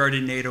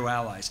 disregarded NATO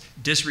allies,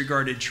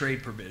 disregarded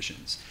trade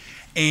provisions,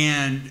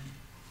 and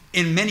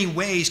in many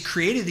ways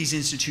created these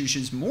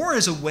institutions more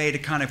as a way to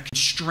kind of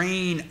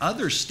constrain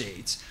other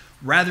states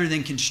rather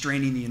than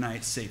constraining the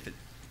United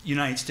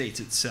States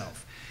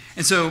itself.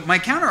 And so my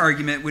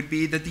counter-argument would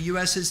be that the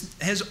U.S.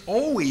 has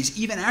always,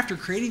 even after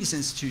creating these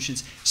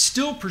institutions,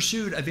 still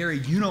pursued a very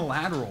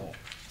unilateral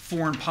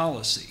foreign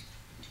policy.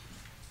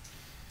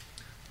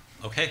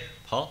 Okay,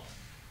 Paul,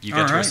 you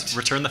get to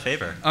return the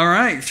favor. All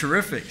right,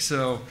 terrific.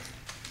 So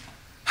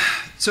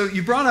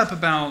you brought up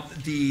about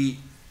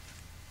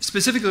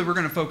specifically we're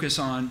going to focus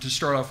on, to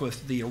start off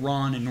with, the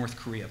Iran and North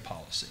Korea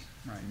policy.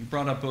 Right, you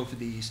brought up both of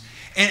these,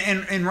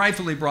 and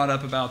rightfully brought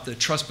up about the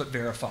trust but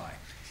verify.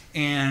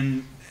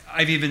 And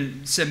I've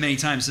even said many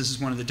times this is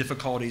one of the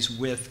difficulties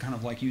with kind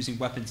of like using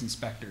weapons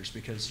inspectors,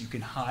 because you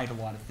can hide a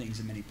lot of things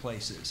in many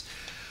places.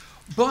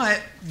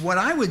 But what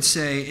I would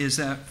say is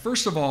that,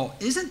 first of all,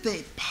 isn't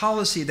the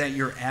policy that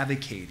you're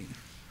advocating,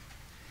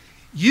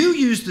 you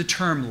use the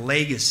term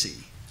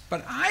legacy,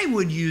 but I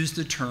would use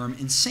the term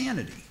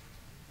insanity.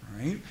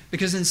 Right?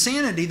 Because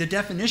insanity, the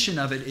definition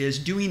of it is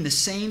doing the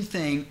same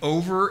thing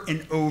over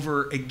and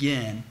over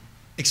again,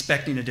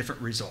 expecting a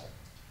different result.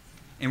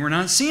 And we're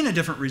not seeing a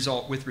different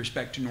result with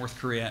respect to North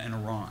Korea and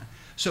Iran.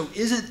 So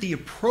isn't the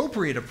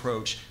appropriate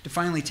approach to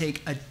finally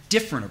take a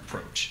different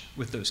approach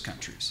with those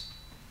countries?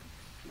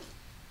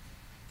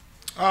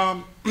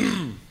 I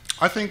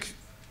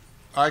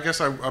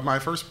guess my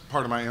first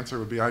part of my answer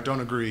would be I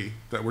don't agree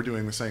that we're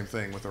doing the same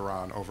thing with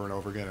Iran over and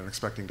over again and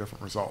expecting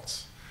different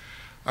results.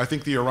 I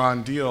think the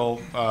Iran deal,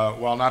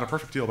 while not a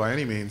perfect deal by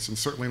any means, and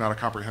certainly not a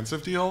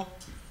comprehensive deal,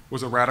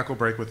 was a radical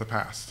break with the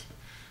past.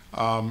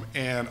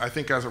 And I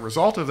think as a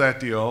result of that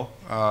deal,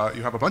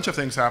 you have a bunch of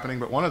things happening,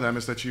 but one of them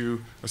is that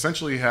you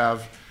essentially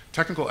have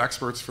technical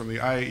experts from the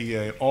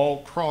IAEA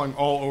all crawling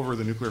all over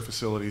the nuclear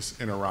facilities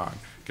in Iran,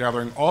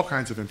 gathering all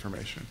kinds of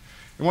information.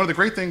 And one of the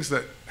great things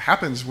that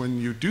happens when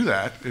you do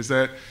that is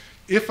that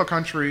if a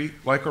country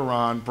like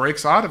Iran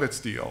breaks out of its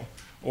deal,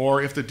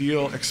 or if the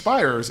deal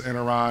expires and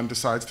Iran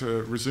decides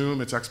to resume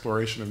its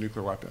exploration of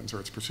nuclear weapons or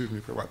its pursuit of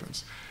nuclear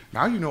weapons,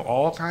 now you know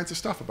all kinds of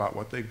stuff about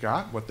what they've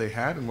got, what they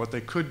had, and what they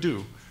could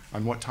do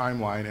on what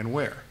timeline and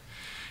where.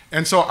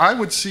 And so I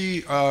would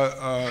see,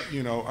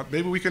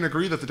 maybe we can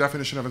agree that the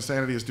definition of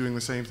insanity is doing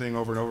the same thing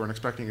over and over and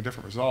expecting a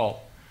different result.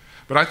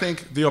 But I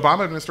think the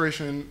Obama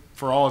administration,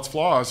 for all its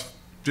flaws,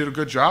 did a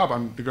good job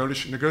on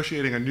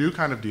negotiating a new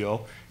kind of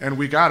deal, and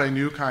we got a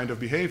new kind of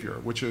behavior,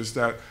 which is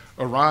that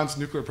Iran's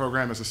nuclear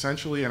program is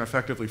essentially and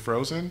effectively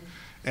frozen,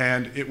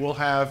 and it will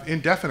have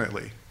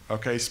indefinitely,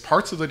 okay,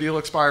 parts of the deal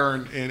expire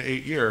in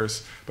 8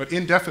 years, but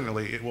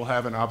indefinitely it will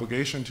have an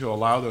obligation to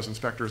allow those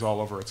inspectors all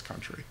over its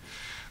country.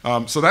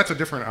 So that's a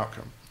different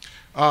outcome.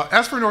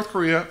 As for North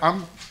Korea,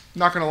 I'm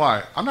not going to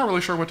lie, I'm not really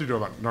sure what to do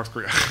about North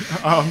Korea.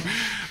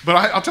 But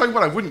I'll tell you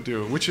what I wouldn't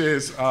do, which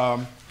is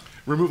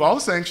remove all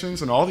the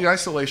sanctions and all the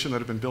isolation that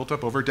have been built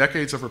up over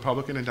decades of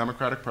Republican and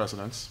Democratic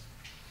presidents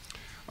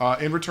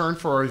in return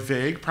for a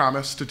vague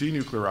promise to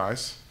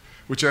denuclearize,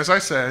 which, as I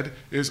said,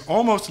 is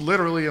almost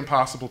literally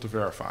impossible to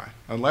verify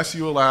unless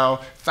you allow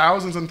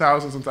thousands and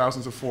thousands and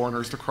thousands of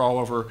foreigners to crawl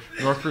over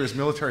North Korea's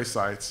military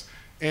sites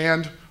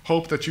and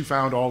hope that you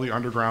found all the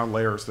underground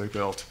layers they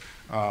built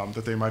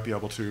that they might be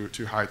able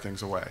to hide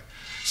things away.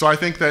 So I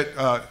think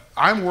that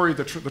I'm worried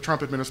that the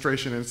Trump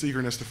administration, in its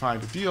eagerness to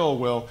find a deal,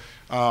 will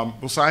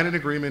sign an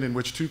agreement in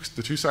which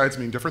the two sides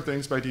mean different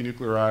things by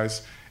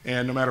denuclearize,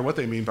 and no matter what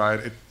they mean by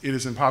it, it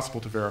is impossible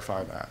to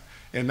verify that.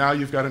 And now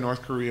you've got a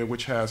North Korea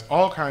which has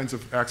all kinds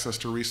of access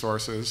to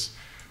resources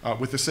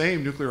with the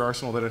same nuclear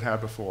arsenal that it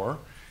had before,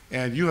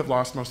 and you have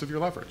lost most of your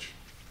leverage.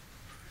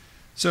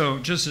 So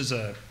just as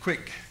a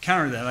quick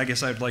counter to that, I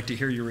guess I'd like to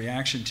hear your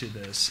reaction to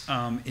this,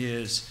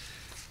 is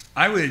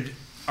I would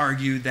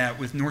argue that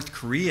with North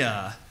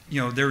Korea,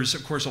 there's,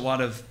 of course, a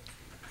lot of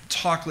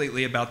talk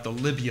lately about the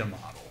Libya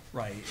model,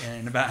 right,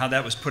 and about how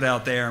that was put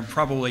out there and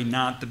probably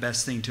not the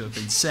best thing to have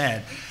been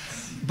said.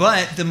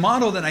 But the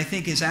model that I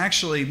think is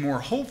actually more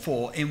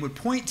hopeful and would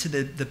point to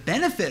the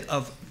benefit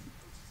of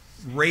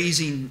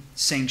raising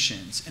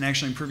sanctions and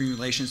actually improving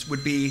relations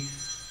would be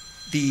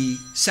the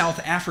South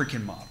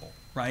African model.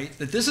 Right?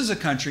 That this is a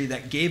country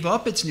that gave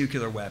up its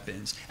nuclear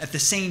weapons at the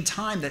same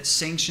time that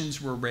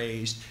sanctions were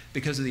raised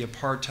because of the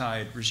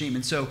apartheid regime.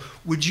 And so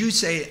would you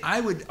say, I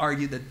would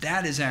argue that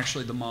that is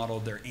actually the model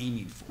they're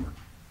aiming for?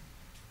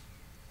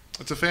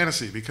 It's a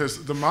fantasy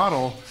because the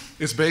model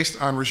is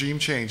based on regime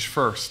change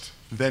first,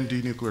 then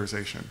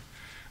denuclearization.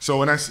 So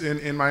when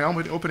in my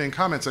opening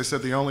comments, I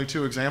said the only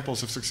two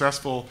examples of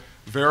successful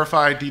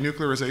verified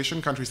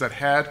denuclearization, countries that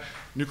had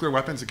nuclear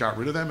weapons that got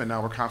rid of them and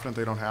now we're confident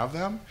they don't have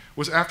them,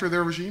 was after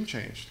their regime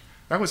changed.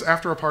 That was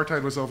after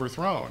apartheid was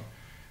overthrown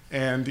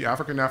and the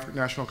African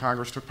National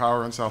Congress took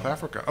power in South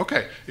Africa.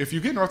 Okay, if you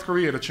get North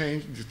Korea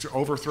to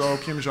overthrow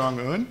Kim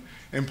Jong-un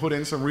and put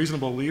in some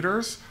reasonable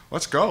leaders,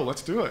 let's go,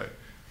 let's do it.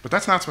 But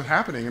that's not what's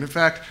happening. And in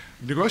fact,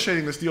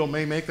 negotiating this deal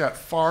may make that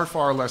far,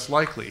 far less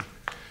likely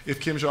if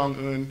Kim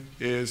Jong-un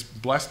is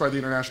blessed by the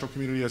international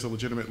community as a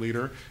legitimate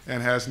leader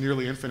and has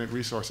nearly infinite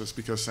resources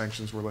because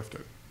sanctions were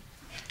lifted.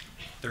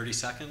 30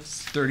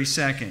 seconds? 30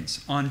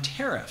 seconds. On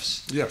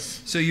tariffs.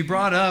 Yes. So you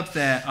brought up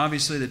that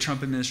obviously the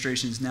Trump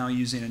administration is now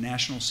using a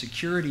national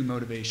security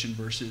motivation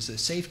versus a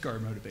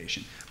safeguard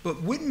motivation.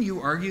 But wouldn't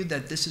you argue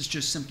that this is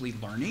just simply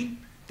learning?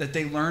 That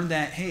they learned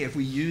that, hey, if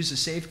we use a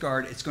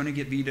safeguard, it's going to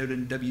get vetoed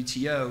in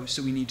WTO,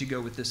 so we need to go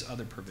with this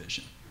other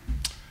provision?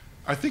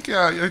 I think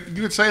you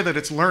could say that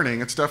it's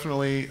learning. It's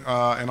definitely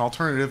an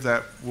alternative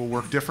that will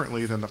work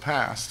differently than the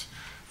past.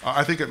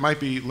 I think it might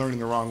be learning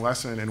the wrong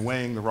lesson and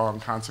weighing the wrong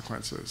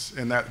consequences,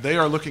 in that they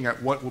are looking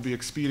at what will be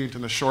expedient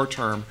in the short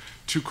term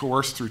to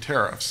coerce through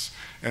tariffs,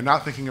 and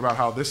not thinking about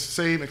how this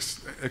same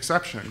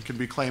exception can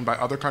be claimed by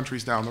other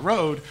countries down the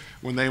road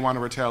when they want to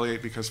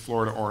retaliate because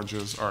Florida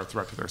oranges are a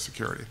threat to their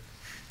security.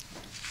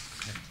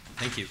 Okay.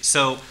 Thank you.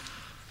 So,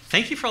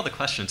 thank you for all the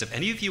questions. If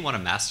any of you want a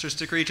master's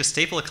degree, just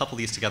staple a couple of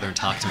these together and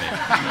talk to me.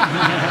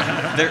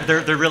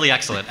 They're really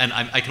excellent. And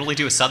I can only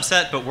do a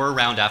subset, but we're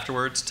around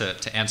afterwards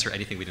to answer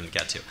anything we didn't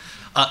get to.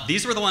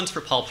 These were the ones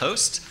for Paul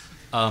Post.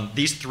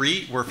 These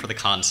three were for the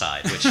con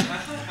side, which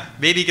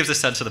maybe gives a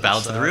sense of the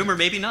balance of the room, or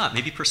maybe not.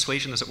 Maybe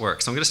persuasion doesn't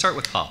work. So I'm going to start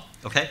with Paul,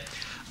 okay?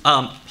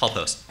 Paul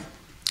Post.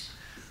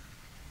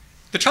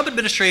 The Trump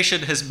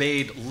administration has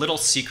made little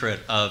secret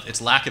of its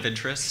lack of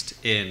interest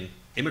in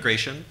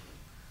immigration,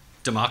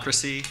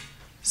 democracy,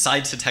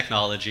 science and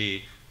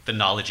technology, the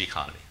knowledge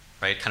economy,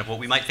 right? Kind of what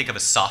we might think of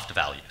as soft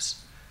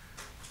values.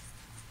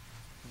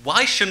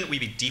 why shouldn't we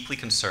be deeply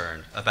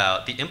concerned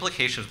about the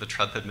implications of the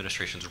Trump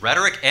administration's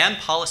rhetoric and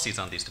policies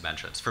on these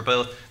dimensions for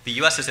both the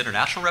U.S.'s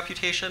international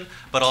reputation,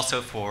 but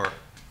also for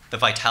the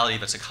vitality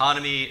of its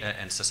economy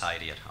and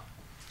society at home?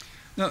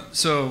 No,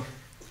 so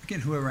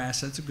again, whoever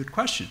asked that's a good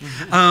question.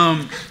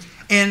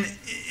 And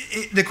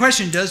the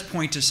question does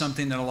point to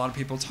something that a lot of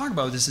people talk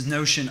about, this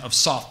notion of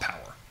soft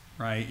power,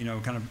 right? You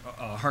know, kind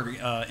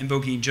of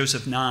invoking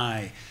Joseph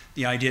Nye,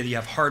 the idea that you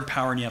have hard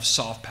power and you have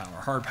soft power.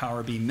 Hard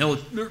power being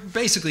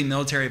basically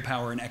military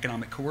power and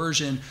economic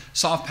coercion.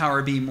 Soft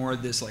power being more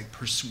of this like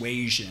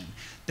persuasion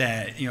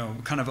that, you know,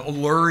 kind of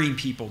alluring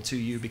people to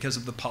you because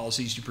of the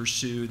policies you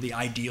pursue, the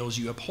ideals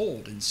you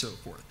uphold, and so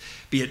forth,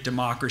 be it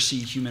democracy,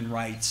 human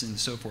rights, and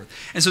so forth.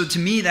 And so to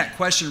me, that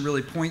question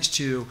really points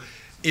to,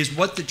 is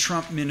what the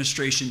Trump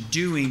administration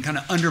doing kind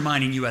of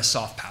undermining U.S.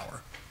 soft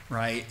power,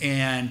 right?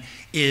 And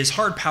is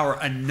hard power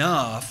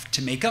enough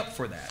to make up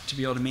for that, to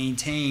be able to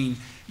maintain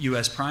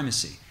U.S.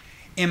 primacy?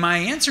 And my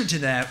answer to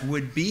that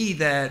would be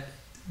that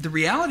the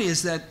reality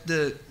is that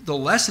the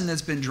lesson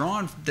that's been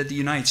drawn, that the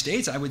United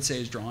States, I would say,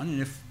 is drawn,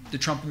 and if the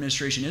Trump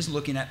administration is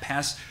looking at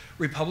past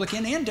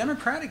Republican and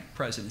Democratic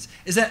presidents,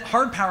 is that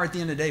hard power at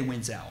the end of the day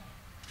wins out.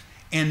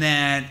 And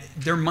that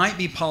there might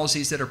be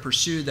policies that are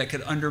pursued that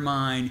could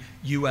undermine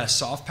U.S.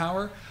 soft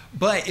power.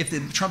 But if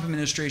the Trump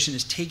administration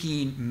is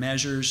taking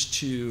measures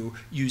to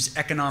use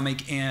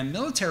economic and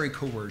military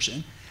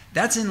coercion,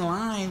 that's in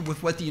line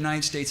with what the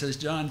United States has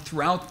done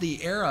throughout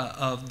the era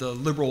of the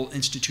liberal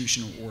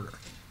institutional order.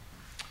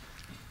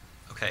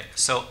 Okay,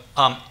 so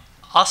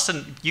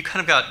Austin, you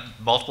kind of got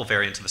multiple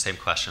variants of the same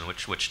question,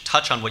 which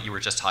touch on what you were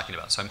just talking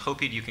about. So I'm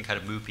hoping you can kind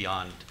of move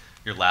beyond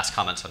your last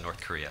comments on North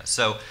Korea.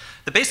 So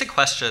the basic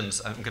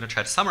questions I'm going to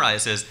try to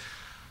summarize is,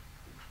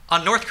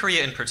 on North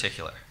Korea in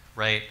particular,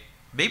 right?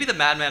 Maybe the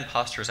madman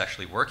posture is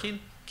actually working.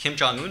 Kim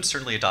Jong-un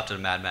certainly adopted a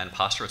madman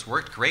posture. It's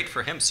worked great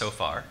for him so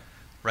far,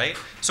 right?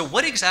 So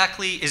what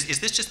exactly, is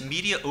this just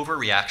media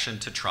overreaction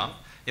to Trump?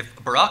 If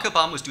Barack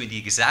Obama was doing the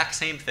exact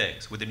same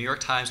things, would the New York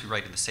Times be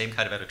writing the same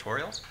kind of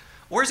editorials?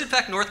 Or is in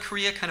fact North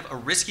Korea kind of a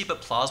risky but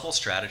plausible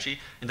strategy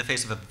in the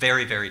face of a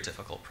very, very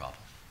difficult problem?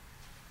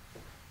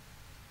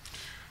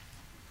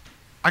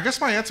 I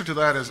guess my answer to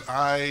that is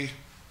I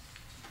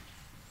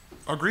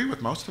agree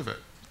with most of it,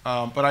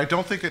 but I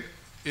don't think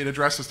it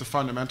addresses the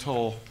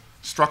fundamental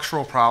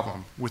structural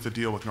problem with the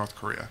deal with North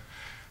Korea.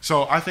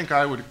 So I think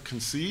I would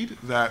concede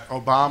that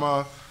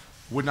Obama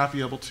would not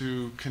be able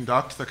to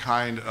conduct the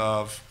kind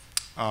of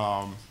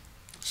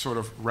sort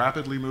of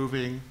rapidly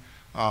moving,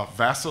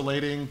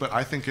 vacillating, but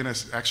I think in a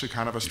actually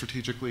kind of a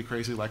strategically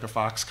crazy like a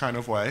fox kind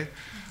of way.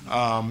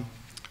 I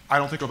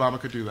don't think Obama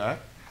could do that.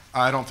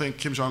 I don't think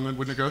Kim Jong-un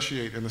would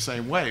negotiate in the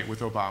same way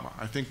with Obama.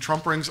 I think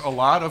Trump brings a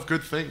lot of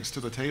good things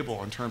to the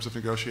table in terms of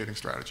negotiating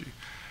strategy.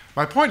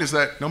 My point is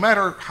that no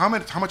matter how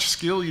much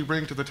skill you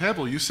bring to the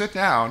table, you sit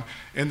down,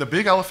 and the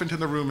big elephant in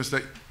the room is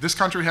that this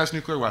country has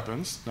nuclear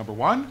weapons, number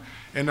one,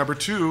 and number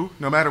two,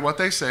 no matter what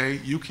they say,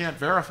 you can't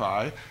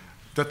verify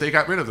that they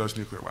got rid of those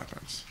nuclear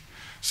weapons.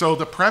 So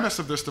the premise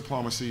of this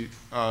diplomacy,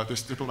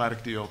 this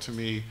diplomatic deal, to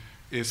me,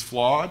 is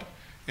flawed.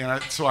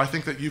 And so I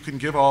think that you can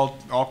give all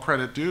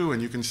credit due,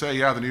 and you can say,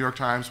 yeah, the New York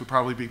Times would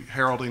probably be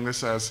heralding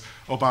this as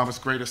Obama's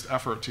greatest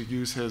effort to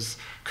use his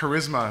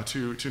charisma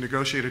to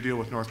negotiate a deal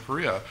with North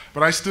Korea.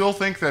 But I still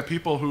think that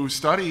people who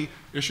study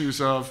issues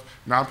of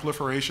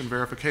nonproliferation,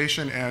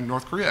 verification, and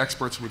North Korea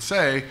experts would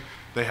say,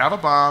 they have a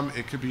bomb,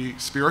 it could be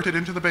spirited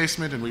into the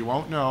basement, and we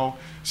won't know,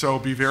 so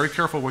be very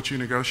careful what you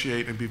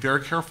negotiate, and be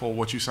very careful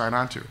what you sign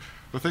on to.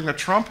 The thing that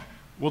Trump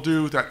will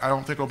do that I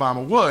don't think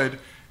Obama would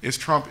is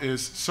Trump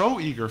is so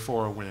eager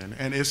for a win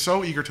and is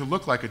so eager to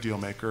look like a deal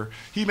maker,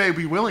 he may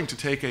be willing to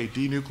take a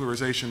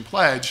denuclearization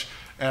pledge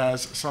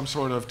as some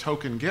sort of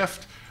token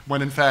gift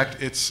when in fact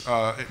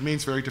it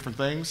means very different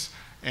things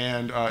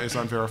and is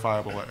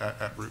unverifiable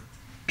at root.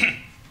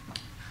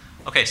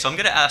 Okay, so I'm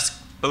going to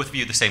ask both of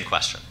you the same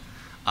question.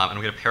 And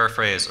I'm going to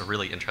paraphrase a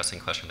really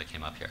interesting question that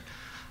came up here.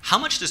 How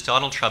much does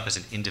Donald Trump as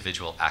an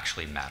individual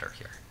actually matter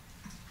here?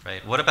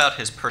 Right? What about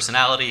his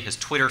personality, his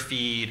Twitter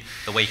feed,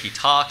 the way he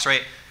talks,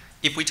 right?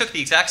 If we took the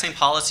exact same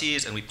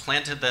policies and we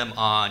planted them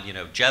on,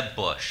 Jeb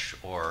Bush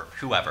or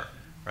whoever,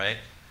 right?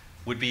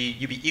 Would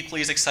you be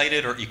equally as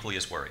excited or equally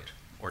as worried,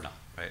 or not,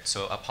 right?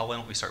 So, Paul, why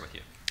don't we start with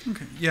you?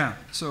 Okay, yeah.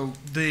 So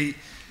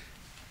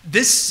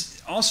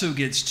this also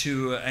gets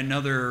to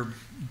another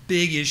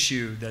big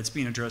issue that's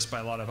being addressed by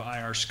a lot of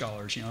IR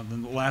scholars.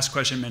 The last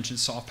question mentioned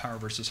soft power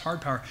versus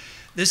hard power.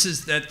 This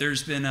is that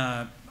there's been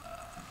a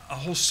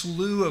whole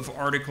slew of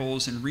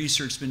articles and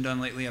research been done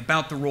lately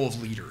about the role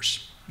of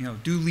leaders.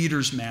 Do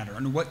leaders matter?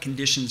 Under what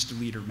conditions do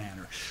leaders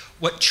matter?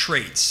 What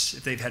traits,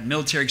 if they've had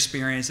military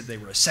experience, if they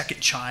were a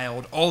second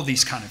child, all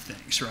these kind of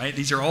things, right?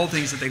 These are all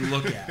things that they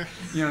look at,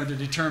 to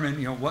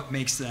determine, what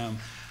makes them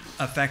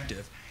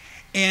effective.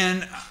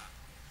 And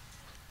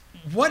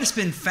what has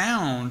been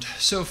found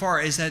so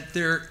far is that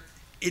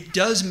it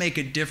does make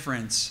a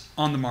difference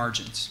on the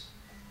margins,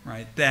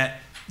 right?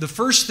 That the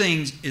first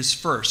thing is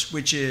first,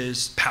 which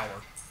is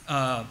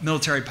power,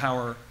 military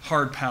power,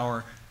 hard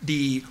power,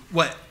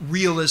 what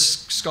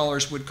realist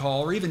scholars would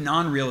call, or even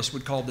non-realists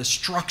would call, the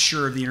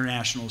structure of the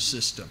international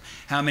system.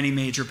 How many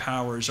major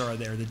powers are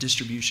there, the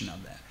distribution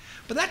of that.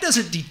 But that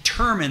doesn't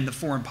determine the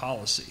foreign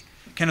policy.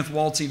 Kenneth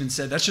Waltz even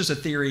said that's just a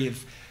theory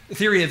of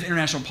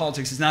international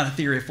politics is not a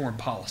theory of foreign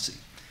policy.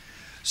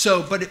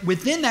 So, but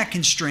within that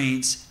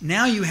constraints,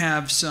 now you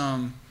have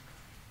some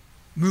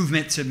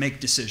movement to make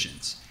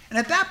decisions. And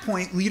at that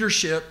point,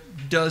 leadership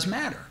does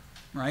matter,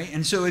 right?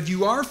 And so if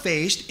you are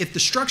faced, if the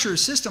structure of the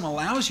system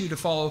allows you to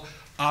follow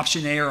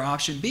option A or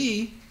option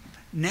B,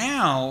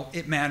 now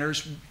it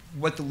matters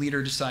what the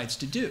leader decides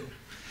to do.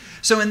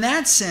 So in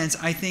that sense,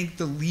 I think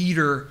the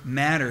leader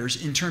matters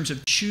in terms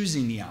of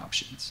choosing the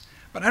options.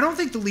 But I don't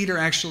think the leader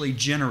actually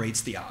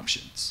generates the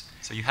options.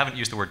 So you haven't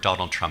used the word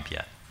Donald Trump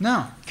yet.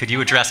 No. Could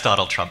you address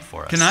Donald Trump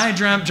for us? Can I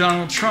address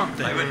Donald Trump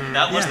then?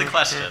 That was the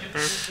question.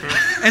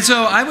 And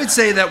so I would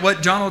say that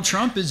what Donald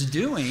Trump is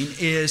doing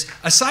is,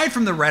 aside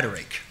from the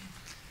rhetoric,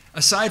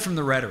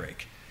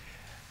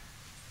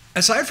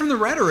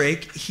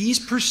 he's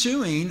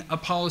pursuing a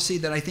policy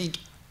that I think,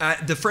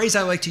 the phrase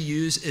I like to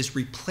use is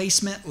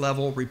replacement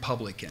level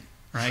Republican,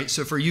 right?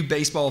 So for you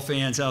baseball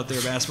fans out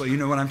there, basketball, you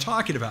know what I'm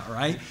talking about,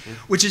 right?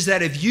 Which is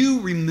that if you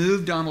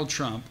remove Donald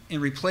Trump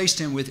and replaced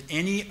him with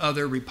any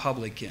other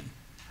Republican,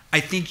 I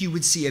think you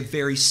would see a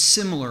very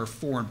similar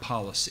foreign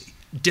policy.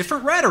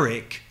 Different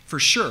rhetoric, for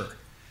sure,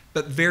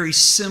 but very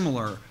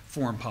similar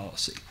foreign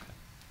policy.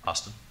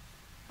 Austin?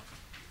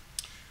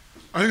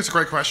 I think it's a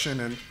great question,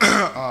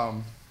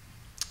 and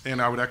and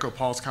I would echo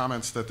Paul's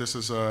comments that this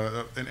is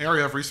an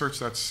area of research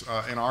that's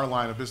in our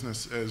line of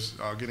business is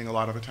getting a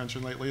lot of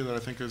attention lately that I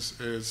think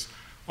is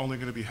only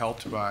going to be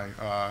helped by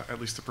at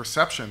least the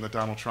perception that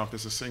Donald Trump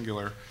is a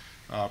singular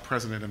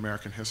president in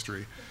American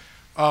history.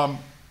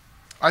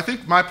 I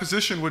think my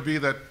position would be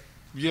that,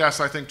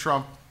 yes, I think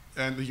Trump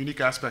and the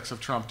unique aspects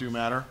of Trump do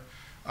matter.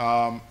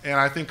 And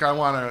I think I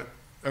want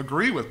to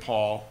agree with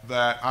Paul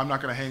that I'm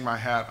not going to hang my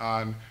hat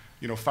on,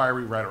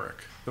 fiery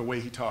rhetoric, the way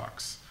he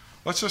talks.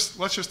 Let's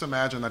just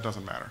imagine that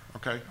doesn't matter,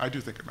 okay? I do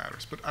think it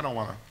matters, but I don't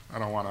want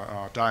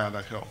to die on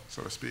that hill,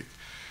 so to speak.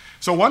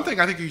 So one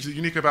thing I think is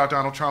unique about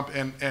Donald Trump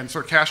and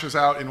sort of cashes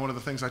out in one of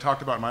the things I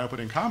talked about in my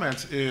opening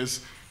comments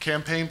is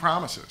campaign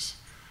promises.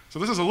 So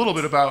this is a little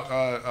bit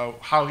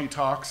about how he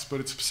talks, but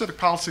it's specific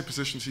policy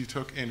positions he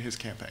took in his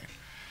campaign.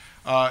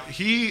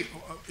 He,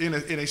 in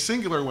a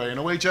singular way, in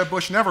a way Jeb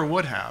Bush never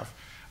would have,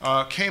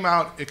 came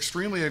out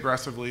extremely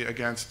aggressively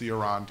against the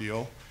Iran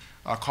deal,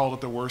 called it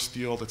the worst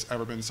deal that's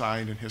ever been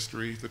signed in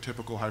history, the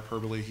typical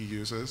hyperbole he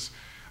uses.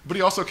 But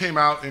he also came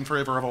out in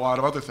favor of a lot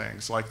of other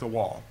things, like the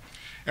wall.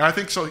 And I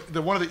think so.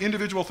 One of the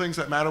individual things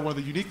that matter, one of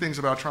the unique things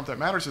about Trump that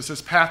matters is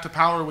his path to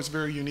power was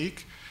very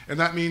unique. And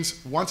that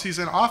means once he's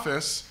in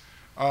office,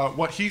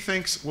 what he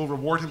thinks will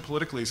reward him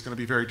politically is going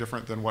to be very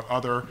different than what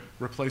other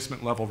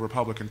replacement-level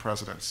Republican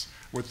presidents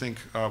would think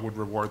would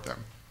reward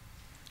them.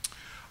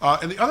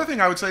 And the other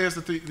thing I would say is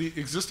that the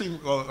existing,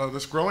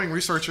 this growing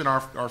research in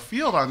our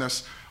field on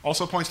this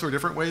also points to a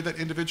different way that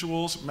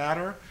individuals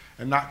matter,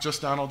 and not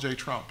just Donald J.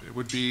 Trump. It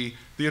would be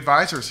the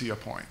advisors he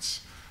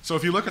appoints. So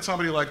if you look at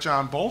somebody like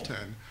John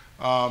Bolton,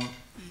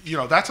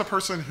 that's a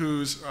person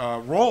whose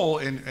role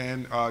in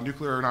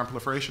nuclear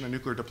nonproliferation and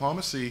nuclear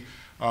diplomacy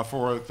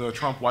for the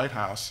Trump White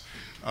House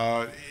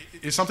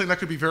is something that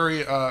could be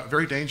very,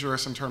 very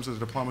dangerous in terms of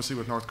the diplomacy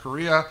with North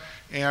Korea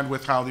and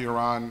with how the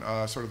Iran,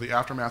 sort of the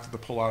aftermath of the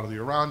pullout of the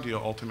Iran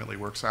deal ultimately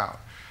works out.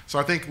 So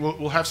I think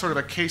we'll have sort of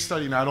a case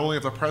study not only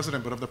of the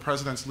president, but of the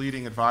president's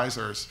leading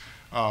advisors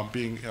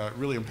being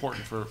really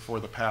important for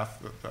the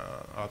path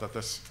that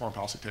this foreign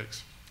policy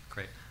takes.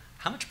 Great.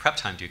 How much prep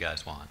time do you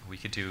guys want? We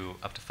could do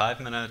up to 5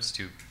 minutes,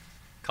 do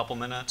a couple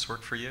minutes,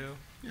 work for you?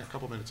 Yeah, a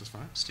couple minutes is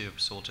fine. So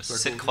we'll just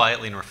sit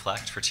quietly and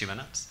reflect for 2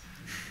 minutes.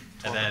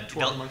 And then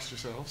talk amongst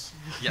yourselves.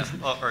 Yeah,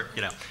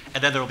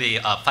 and then there will be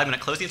 5-minute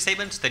closing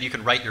statements. Then you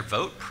can write your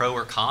vote, pro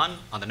or con,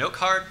 on the note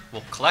card.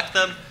 We'll collect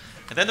them,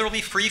 and then there will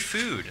be free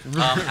food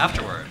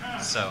afterward.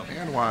 So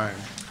and wine.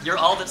 You're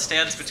all that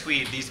stands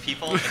between these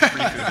people and free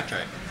food and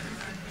drink.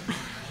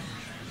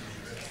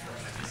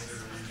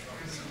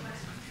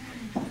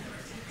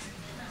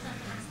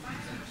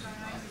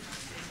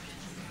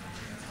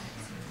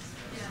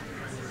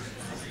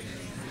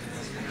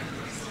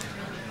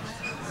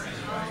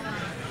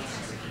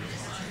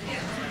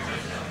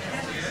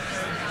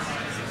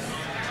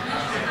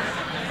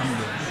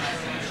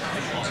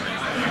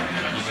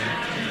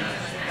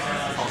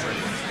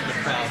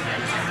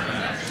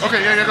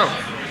 Okay, yeah, go.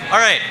 All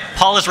right,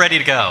 Paul is ready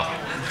to go.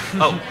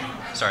 Oh,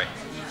 sorry.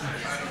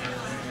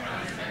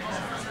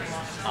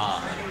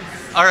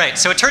 All right,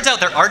 so it turns out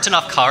there aren't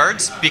enough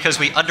cards because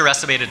we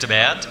underestimated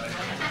demand.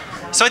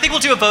 So I think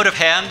we'll do a vote of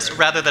hands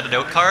rather than a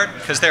note card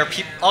because there are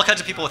all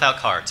kinds of people without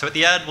cards. So at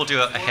the end, we'll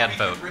do a hand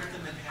vote.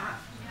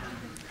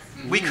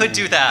 We could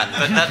do that,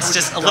 but that's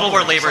just a little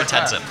more labor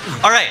intensive.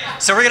 All right,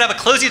 so we're going to have a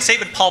closing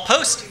statement, Paul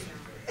Post,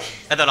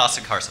 and then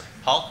Austin Carson.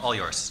 Paul, all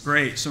yours.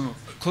 Great. So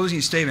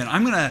closing statement.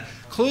 I'm going to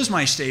close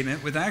my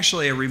statement with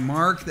actually a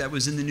remark that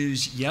was in the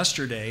news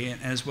yesterday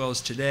as well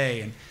as today.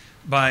 And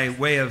by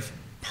way of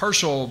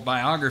partial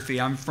biography,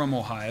 I'm from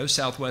Ohio,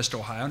 southwest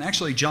Ohio, and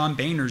actually John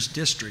Boehner's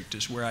district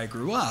is where I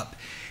grew up.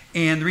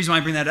 And the reason why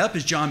I bring that up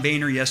is John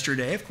Boehner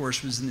yesterday, of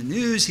course, was in the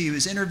news. He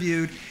was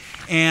interviewed,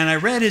 and I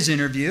read his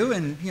interview,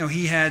 and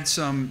he had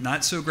some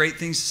not so great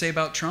things to say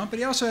about Trump, but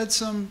he also had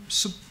some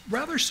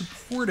rather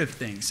supportive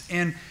things.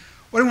 And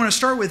what I want to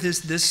start with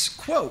is this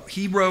quote.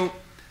 He wrote,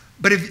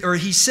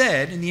 he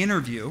said in the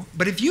interview,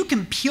 "But if you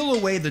can peel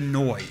away the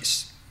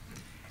noise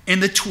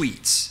and the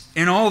tweets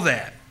and all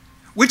that,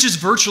 which is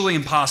virtually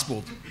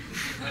impossible,"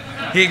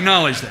 he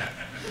acknowledged that,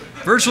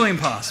 virtually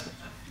impossible.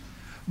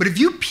 "But if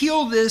you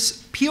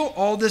peel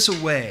all this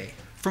away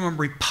from a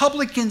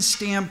Republican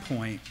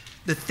standpoint,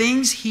 the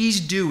things he's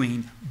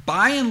doing,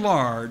 by and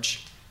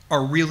large,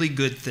 are really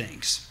good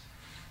things."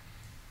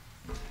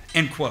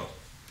 End quote.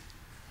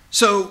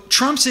 So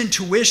Trump's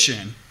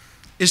intuition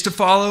is to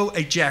follow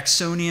a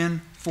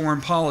Jacksonian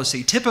foreign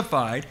policy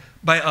typified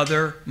by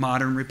other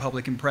modern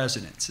Republican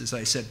presidents, as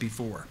I said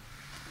before.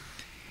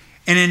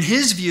 And in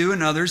his view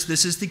and others,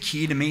 this is the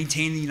key to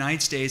maintain the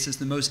United States as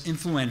the most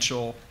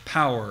influential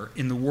power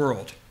in the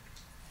world.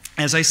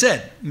 As I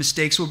said,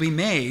 mistakes will be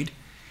made,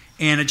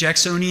 and a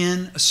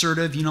Jacksonian,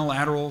 assertive,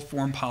 unilateral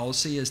foreign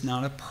policy is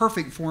not a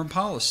perfect foreign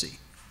policy.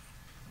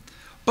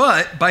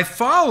 But by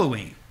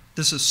following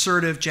this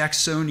assertive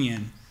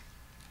Jacksonian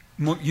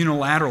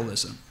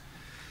unilateralism,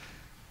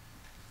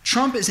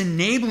 Trump is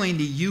enabling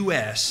the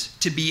U.S.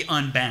 to be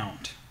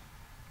unbound,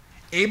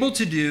 able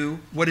to do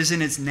what is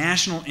in its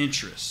national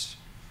interests,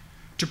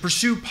 to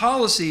pursue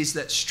policies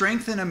that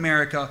strengthen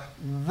America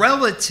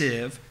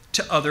relative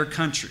to other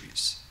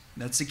countries.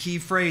 That's the key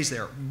phrase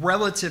there,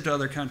 relative to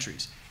other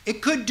countries.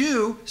 It could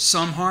do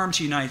some harm to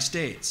the United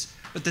States,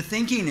 but the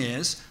thinking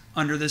is,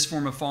 under this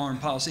form of foreign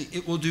policy,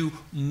 it will do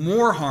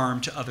more harm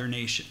to other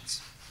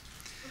nations.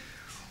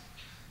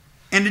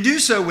 And to do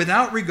so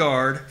without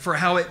regard for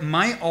how it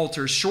might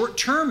alter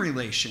short-term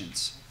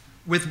relations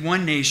with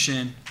one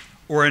nation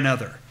or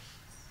another.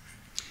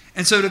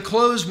 And so to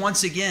close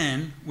once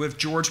again with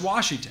George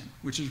Washington,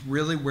 which is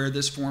really where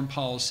this foreign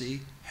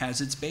policy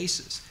has its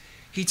basis.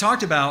 He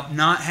talked about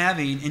not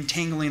having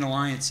entangling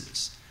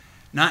alliances,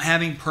 not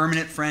having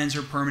permanent friends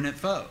or permanent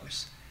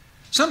foes.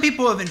 Some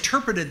people have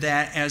interpreted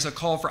that as a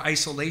call for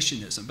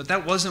isolationism, but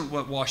that wasn't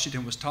what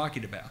Washington was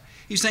talking about.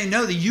 He's saying,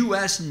 no, the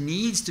U.S.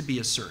 needs to be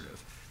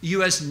assertive. The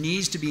U.S.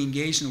 needs to be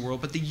engaged in the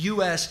world, but the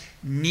U.S.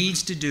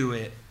 needs to do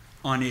it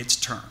on its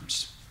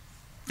terms.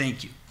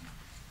 Thank you.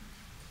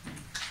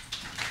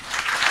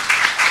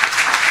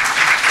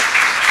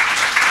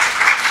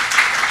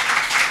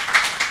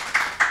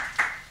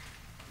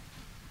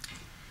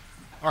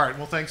 All right,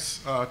 well,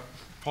 thanks,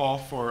 Paul,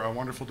 for a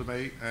wonderful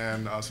debate,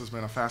 and this has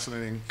been a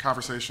fascinating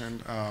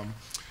conversation.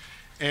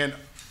 And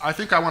I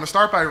think I want to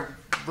start by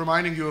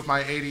reminding you of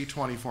my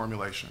 80-20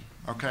 formulation,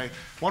 okay?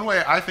 One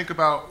way I think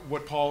about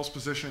what Paul's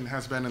position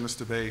has been in this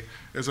debate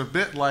is a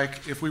bit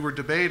like if we were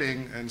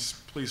debating, and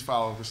please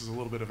follow, this is a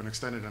little bit of an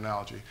extended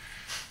analogy.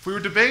 If we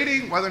were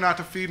debating whether or not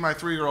to feed my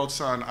 3-year-old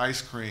son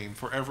ice cream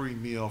for every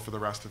meal for the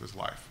rest of his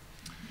life.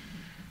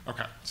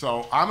 Okay,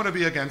 so I'm going to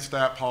be against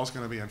that. Paul's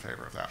going to be in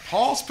favor of that.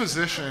 Paul's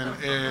position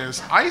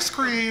is ice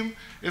cream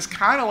is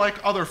kind of like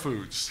other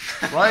foods,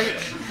 right?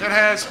 It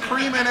has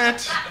cream in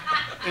it,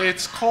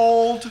 it's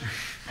cold,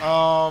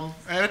 and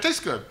it tastes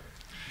good.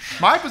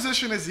 My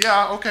position is,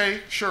 yeah, okay,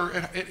 sure,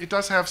 it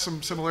does have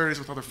some similarities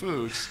with other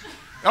foods.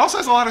 It also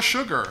has a lot of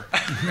sugar.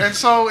 And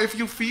so if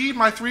you feed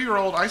my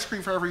 3-year-old ice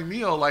cream for every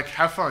meal, like,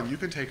 have fun. You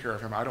can take care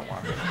of him. I don't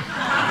want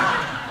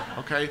him.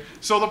 Okay?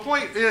 So the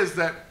point is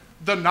that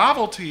the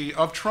novelty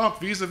of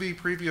Trump vis-a-vis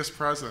previous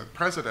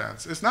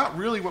presidents is not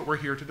really what we're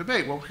here to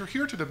debate. What we're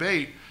here to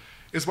debate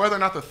is whether or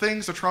not the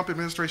things the Trump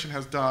administration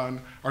has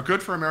done are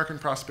good for American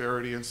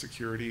prosperity and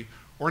security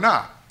or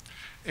not.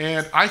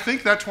 And I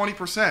think that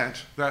 20%,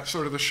 that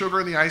sort of the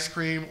sugar in the ice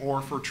cream,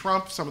 or for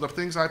Trump, some of the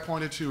things I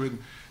pointed to in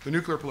the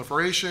nuclear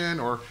proliferation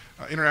or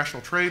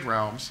international trade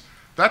realms,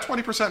 that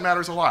 20%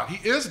 matters a lot.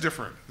 He is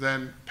different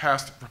than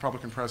past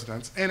Republican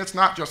presidents, and it's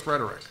not just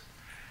rhetoric.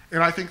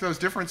 And I think those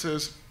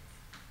differences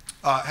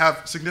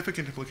have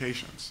significant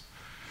implications.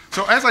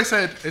 So as I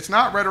said, it's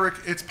not rhetoric,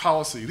 it's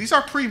policy. These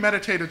are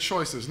premeditated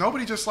choices.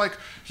 Nobody just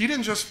he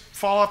didn't just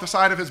fall off the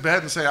side of his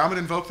bed and say, I'm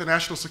gonna invoke the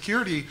national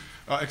security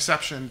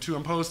exception to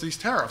impose these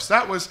tariffs.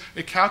 That was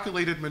a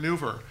calculated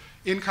maneuver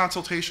in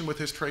consultation with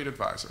his trade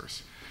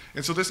advisors.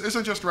 And so this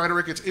isn't just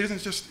rhetoric, it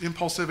isn't just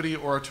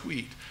impulsivity or a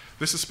tweet.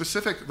 This is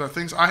specific, the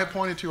things I have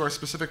pointed to are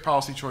specific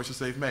policy choices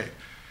they've made.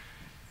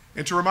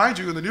 And to remind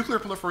you, in the nuclear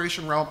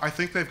proliferation realm, I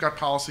think they've got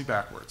policy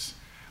backwards.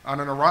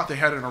 They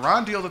had an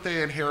Iran deal that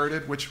they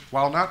inherited, which,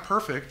 while not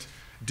perfect,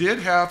 did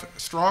have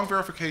strong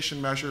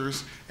verification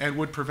measures and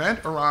would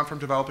prevent Iran from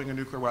developing a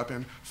nuclear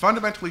weapon,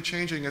 fundamentally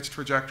changing its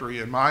trajectory,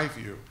 in my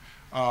view,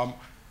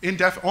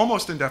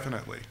 almost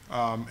indefinitely.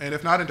 And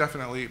if not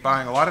indefinitely,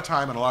 buying a lot of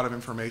time and a lot of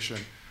information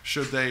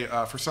should they,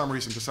 for some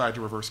reason, decide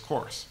to reverse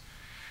course.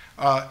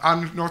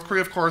 On North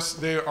Korea, of course,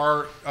 they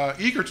are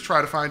eager to try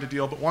to find a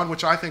deal, but one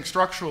which I think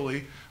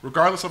structurally,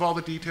 regardless of all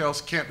the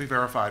details, can't be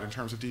verified in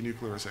terms of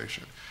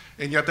denuclearization.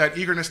 And yet that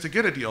eagerness to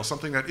get a deal,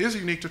 something that is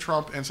unique to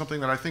Trump and something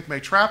that I think may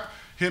trap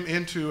him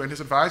into and his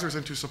advisors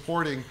into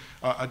supporting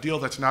a deal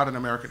that's not in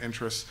American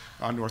interest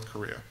on North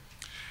Korea.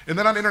 And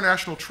then on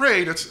international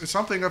trade, it's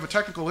something of a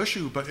technical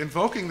issue, but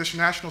invoking this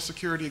national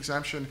security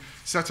exemption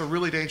sets a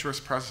really dangerous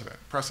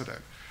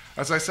precedent.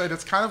 As I said,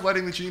 it's kind of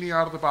letting the genie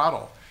out of the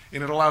bottle.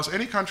 And it allows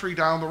any country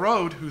down the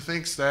road who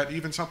thinks that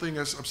even something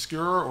as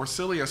obscure or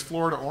silly as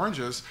Florida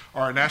oranges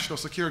are a national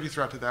security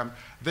threat to them,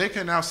 they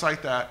can now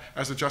cite that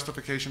as a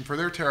justification for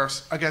their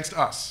tariffs against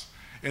us.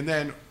 And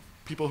then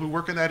people who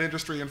work in that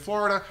industry in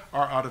Florida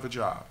are out of a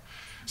job.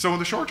 So in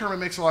the short term, it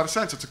makes a lot of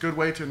sense. It's a good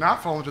way to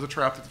not fall into the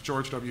trap that the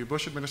George W.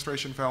 Bush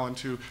administration fell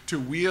into, to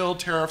wield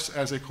tariffs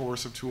as a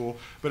coercive tool,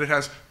 but it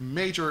has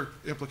major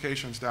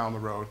implications down the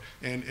road,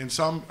 and in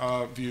some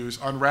views,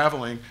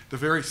 unraveling the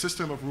very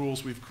system of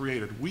rules we've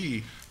created.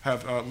 We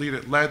have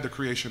led the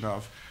creation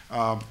of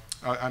on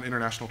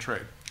international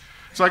trade.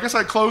 So I guess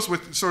I'd close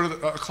with sort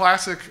of a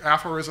classic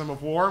aphorism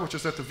of war, which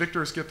is that the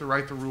victors get to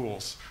write the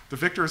rules. The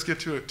victors get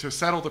to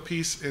settle the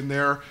peace in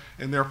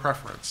their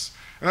preference.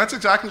 And that's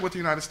exactly what the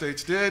United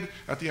States did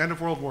at the end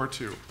of World War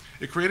II.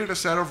 It created a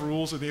set of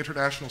rules in the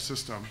international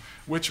system,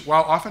 which,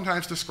 while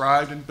oftentimes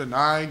described in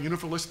benign,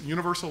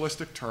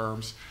 universalistic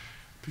terms,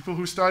 people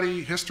who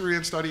study history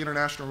and study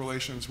international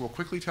relations will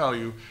quickly tell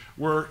you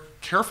were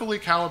carefully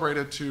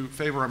calibrated to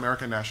favor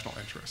American national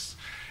interests.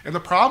 And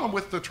the problem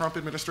with the Trump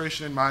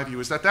administration, in my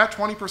view, is that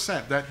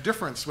 20%, that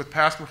difference with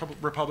past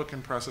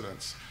Republican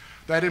presidents,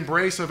 that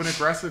embrace of an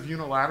aggressive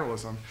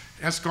unilateralism,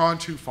 has gone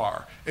too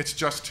far. It's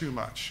just too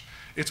much.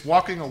 It's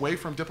walking away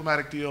from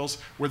diplomatic deals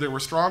where there were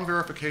strong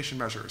verification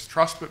measures,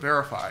 trust but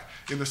verify,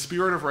 in the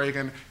spirit of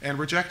Reagan, and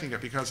rejecting it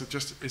because it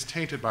just is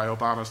tainted by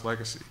Obama's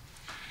legacy.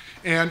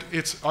 And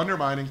it's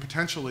undermining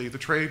potentially the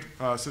trade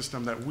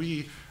system that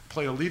we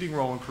play a leading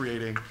role in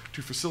creating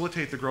to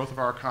facilitate the growth of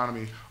our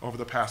economy over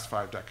the past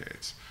 5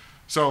 decades.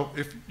 So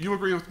if you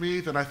agree with me,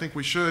 then I think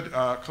we should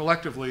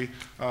collectively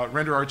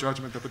render our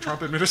judgment that the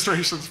Trump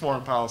administration's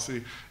foreign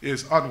policy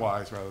is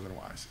unwise rather than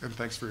wise. And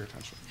thanks for your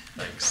attention.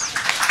 Thanks.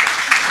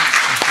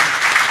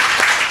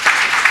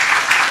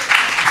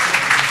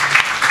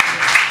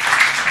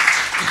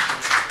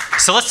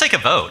 So let's take a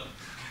vote.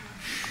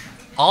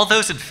 All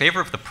those in favor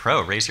of the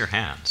pro, raise your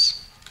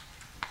hands.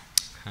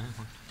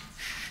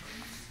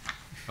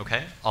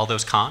 Okay. All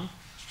those con?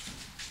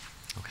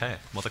 Okay.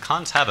 Well, the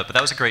cons have it, but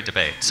that was a great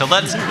debate. So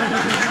let's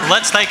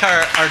thank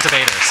our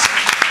debaters.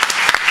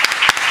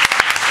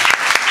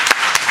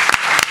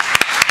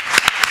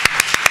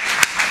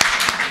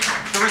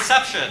 The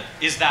reception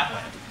is that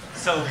way.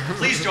 So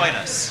please join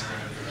us.